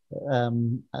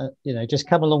 Just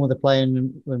come along with the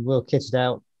plane when we'll kit it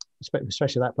out,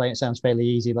 especially that plane. It sounds fairly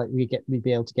easy. Like we'd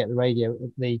be able to get the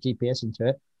GPS into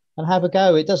it and have a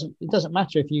go. It doesn't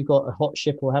matter if you've got a hot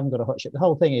ship or haven't got a hot ship. The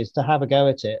whole thing is to have a go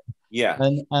at it. Yeah.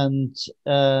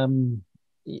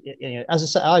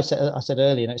 As I said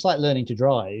earlier, it's like learning to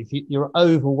drive. You're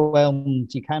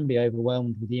overwhelmed. You can be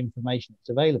overwhelmed with the information that's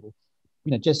available.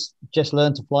 Just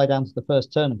learn to fly down to the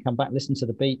first turn and come back, listen to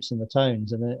the beeps and the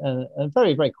tones, and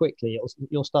very, very quickly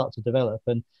you'll start to develop.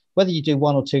 And whether you do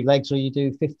 1 or 2 legs or you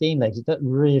do 15 legs, it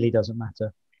really doesn't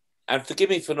matter. And forgive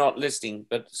me for not listening,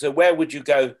 but so where would you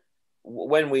go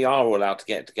when we are all allowed to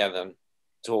get together and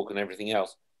talk and everything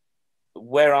else?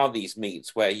 Where are these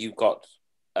meets where you've got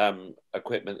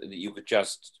equipment that you could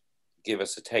just give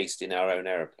us a taste in our own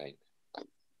aeroplane?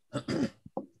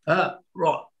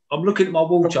 Right. I'm looking at my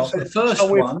wall chart. The first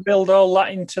one. Build all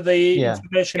that into the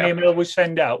information email we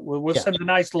send out. We'll send a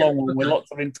nice long one with lots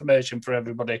of information for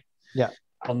everybody. Yeah.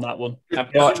 On that one.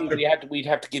 We'd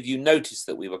have to give you notice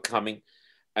that we were coming,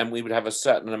 and we would have a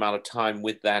certain amount of time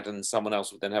with that, and someone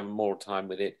else would then have more time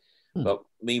with it. But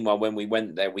meanwhile, when we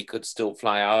went there, we could still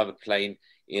fly our other plane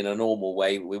in a normal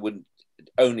way. We wouldn't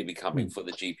only be coming for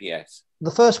the GPS.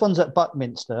 The first one's at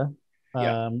Buckminster.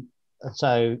 Yeah.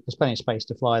 So there's plenty of space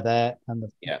to fly there and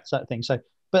the sort of thing. So,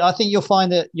 but I think you'll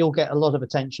find that you'll get a lot of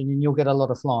attention and you'll get a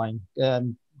lot of flying.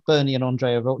 Bernie and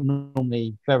Andre are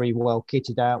normally very well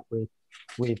kitted out with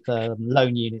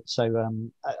lone units. So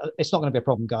it's not going to be a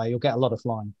problem, Guy. You'll get a lot of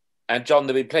flying. And John,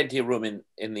 there'll be plenty of room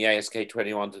in the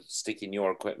ASK-21 to stick in your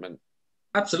equipment.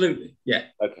 Absolutely, yeah.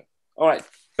 Okay, all right.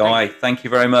 Guy, thank you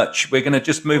very much. We're going to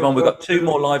just move on. We've got 2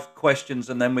 more live questions,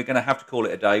 and then we're going to have to call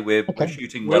it a day. We're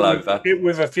shooting well over.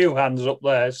 With a few hands up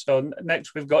there. So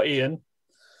next we've got Ian.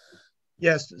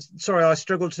 Yes, sorry, I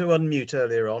struggled to unmute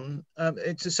earlier on.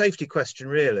 It's a safety question,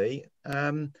 really.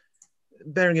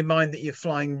 Bearing in mind that you're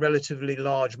flying relatively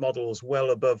large models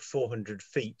well above 400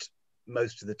 feet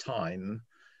most of the time,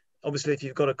 obviously if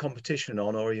you've got a competition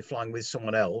on or you're flying with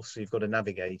someone else, you've got a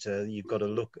navigator, you've got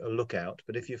a lookout.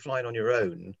 But if you're flying on your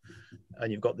own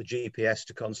and you've got the GPS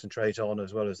to concentrate on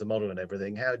as well as the model and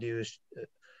everything, how do you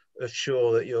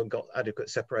assure that you've got adequate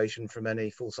separation from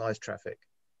any full-size traffic?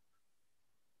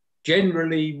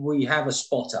 Generally, we have a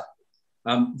spotter.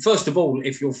 First of all,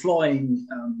 if you're flying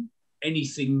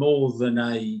anything more than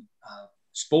a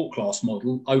sport class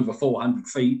model over 400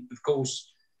 feet, of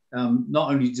course,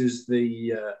 not only does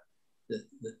an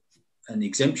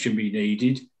exemption be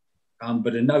needed,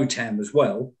 but a NOTAM as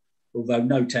well, although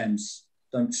NOTAMs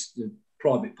the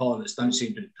private pilots don't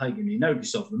seem to take any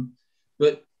notice of them.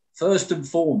 But first and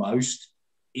foremost,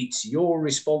 it's your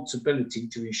responsibility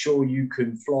to ensure you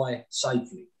can fly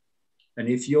safely. And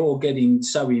if you're getting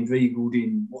so inveigled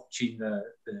in watching the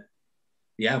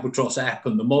Albatross app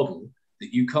and the model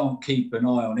that you can't keep an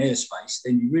eye on airspace,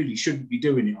 then you really shouldn't be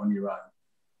doing it on your own.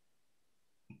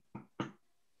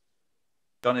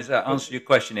 John, does that answer your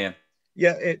question, Ian?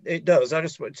 Yeah, it does.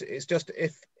 It's just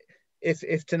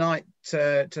if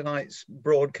tonight's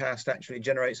broadcast actually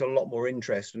generates a lot more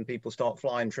interest and people start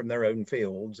flying from their own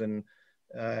fields, and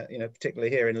particularly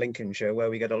here in Lincolnshire, where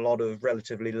we get a lot of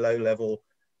relatively low-level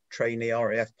trainee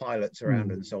RAF pilots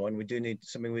around and so on, we do need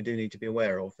to be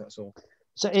aware of. That's all.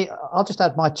 So I'll just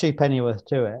add my 2 pennyworth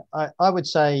to it. I would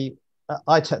say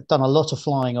I've done a lot of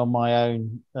flying on my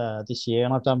own this year,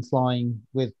 and I've done flying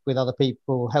with other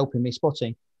people helping me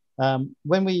spotting.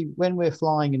 When we're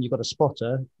flying and you've got a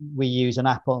spotter, we use an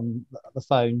app on the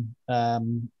phone,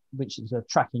 which is a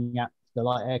tracking app for the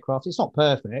light aircraft. It's not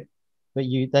perfect, but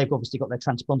they've obviously got their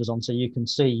transponders on, so you can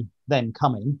see them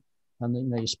coming,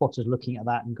 and your spotter's looking at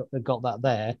that and got that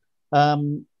there.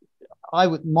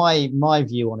 My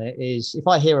view on it is, if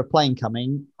I hear a plane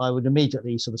coming, I would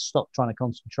immediately sort of stop trying to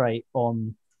concentrate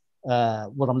on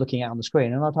what I'm looking at on the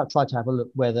screen, and I'd try to have a look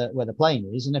where the plane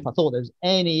is. And if I thought there was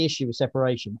any issue with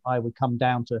separation, I would come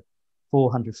down to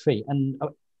 400 feet. And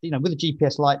with the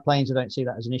GPS light planes, I don't see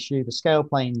that as an issue. The scale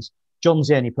planes, John's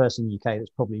the only person in the UK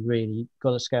that's probably really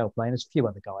got a scale plane. There's a few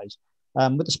other guys.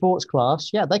 With the sports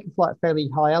class, they can fly at fairly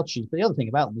high altitudes. But the other thing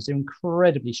about them is they're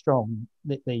incredibly strong.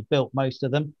 They built most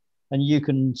of them, and you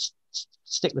can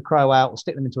stick the crow out or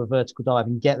stick them into a vertical dive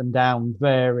and get them down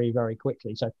very, very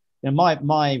quickly. So,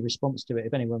 my response to it,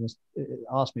 if anyone was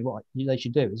asked me what they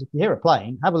should do, is if you hear a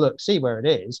plane, have a look, see where it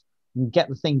is, and get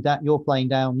the thing that your plane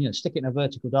down. Stick it in a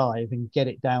vertical dive and get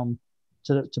it down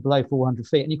to below 400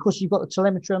 feet. And of course, you've got the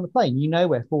telemetry on the plane. You know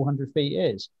where 400 feet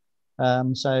is.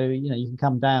 So you can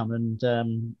come down, and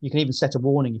you can even set a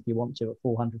warning if you want to at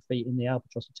 400 feet in the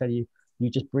Albatross to tell you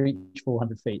just breached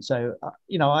 400 feet. So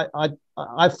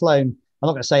I've flown. I'm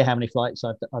not going to say how many flights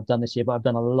I've done this year, but I've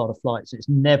done a lot of flights. It's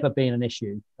never been an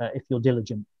issue if you're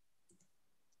diligent.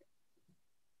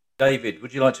 David,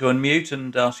 would you like to unmute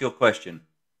and ask your question?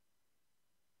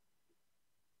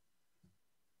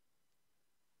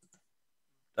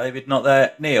 David, not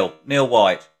there. Neil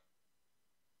White.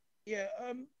 Yeah,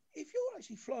 if you're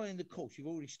actually flying the course, you've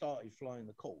already started flying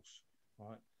the course,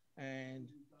 right? And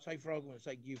say, for argument's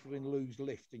sake, you've been lose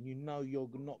lift and you're not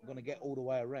going to get all the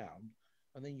way around,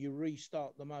 and then you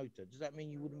restart the motor. Does that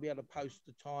mean you wouldn't be able to post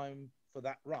the time for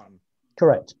that run?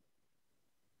 Correct.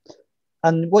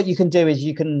 And what you can do is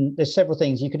there's several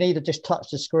things. You can either just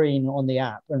touch the screen on the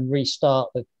app and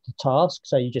restart the task.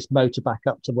 So you just motor back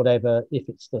up to whatever, if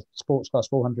it's the sports class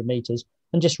 400 meters,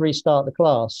 and just restart the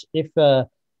class.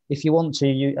 If you want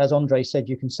to, as Andre said,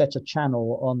 you can set a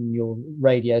channel on your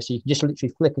radio. So you can just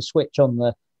literally flick a switch on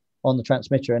the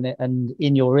transmitter, and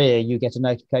in your ear, you get a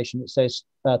notification that says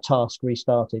task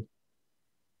restarted.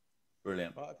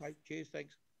 Brilliant. Right, okay, cheers,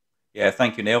 thanks. Yeah,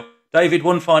 thank you, Neil. David,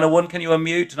 one final one. Can you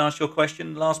unmute and ask your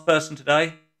question? Last person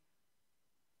today.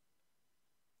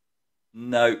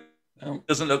 No, No.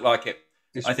 doesn't look like it.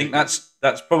 This I think week.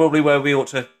 that's probably where we ought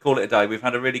to call it a day. We've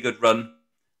had a really good run,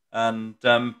 and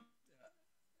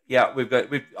yeah,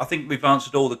 I think we've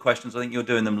answered all the questions. I think you're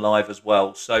doing them live as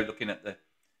well. So looking at the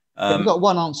Yeah, we've got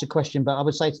one answer question, but I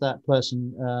would say to that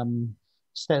person,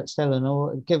 Stella,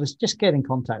 or just get in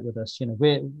contact with us. You know,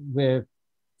 we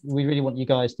really want you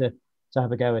guys to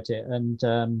have a go at it, and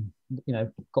you know,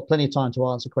 got plenty of time to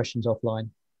answer questions offline.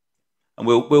 And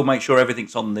we'll make sure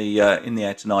everything's on the in the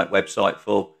Air Tonight website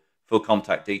for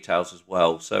contact details as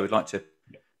well. So we'd like to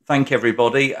thank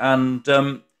everybody, and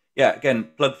yeah, again,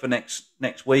 plug for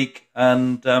next week,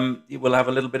 and we'll have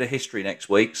a little bit of history next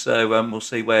week. So we'll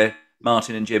see where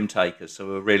Martin and Jim take us. So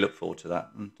we'll really look forward to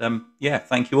that. And yeah,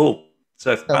 thank you all.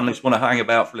 So if the panelists want to hang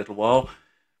about for a little while,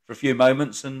 for a few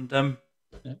moments, and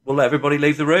we'll let everybody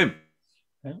leave the room.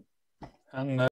 Yeah. And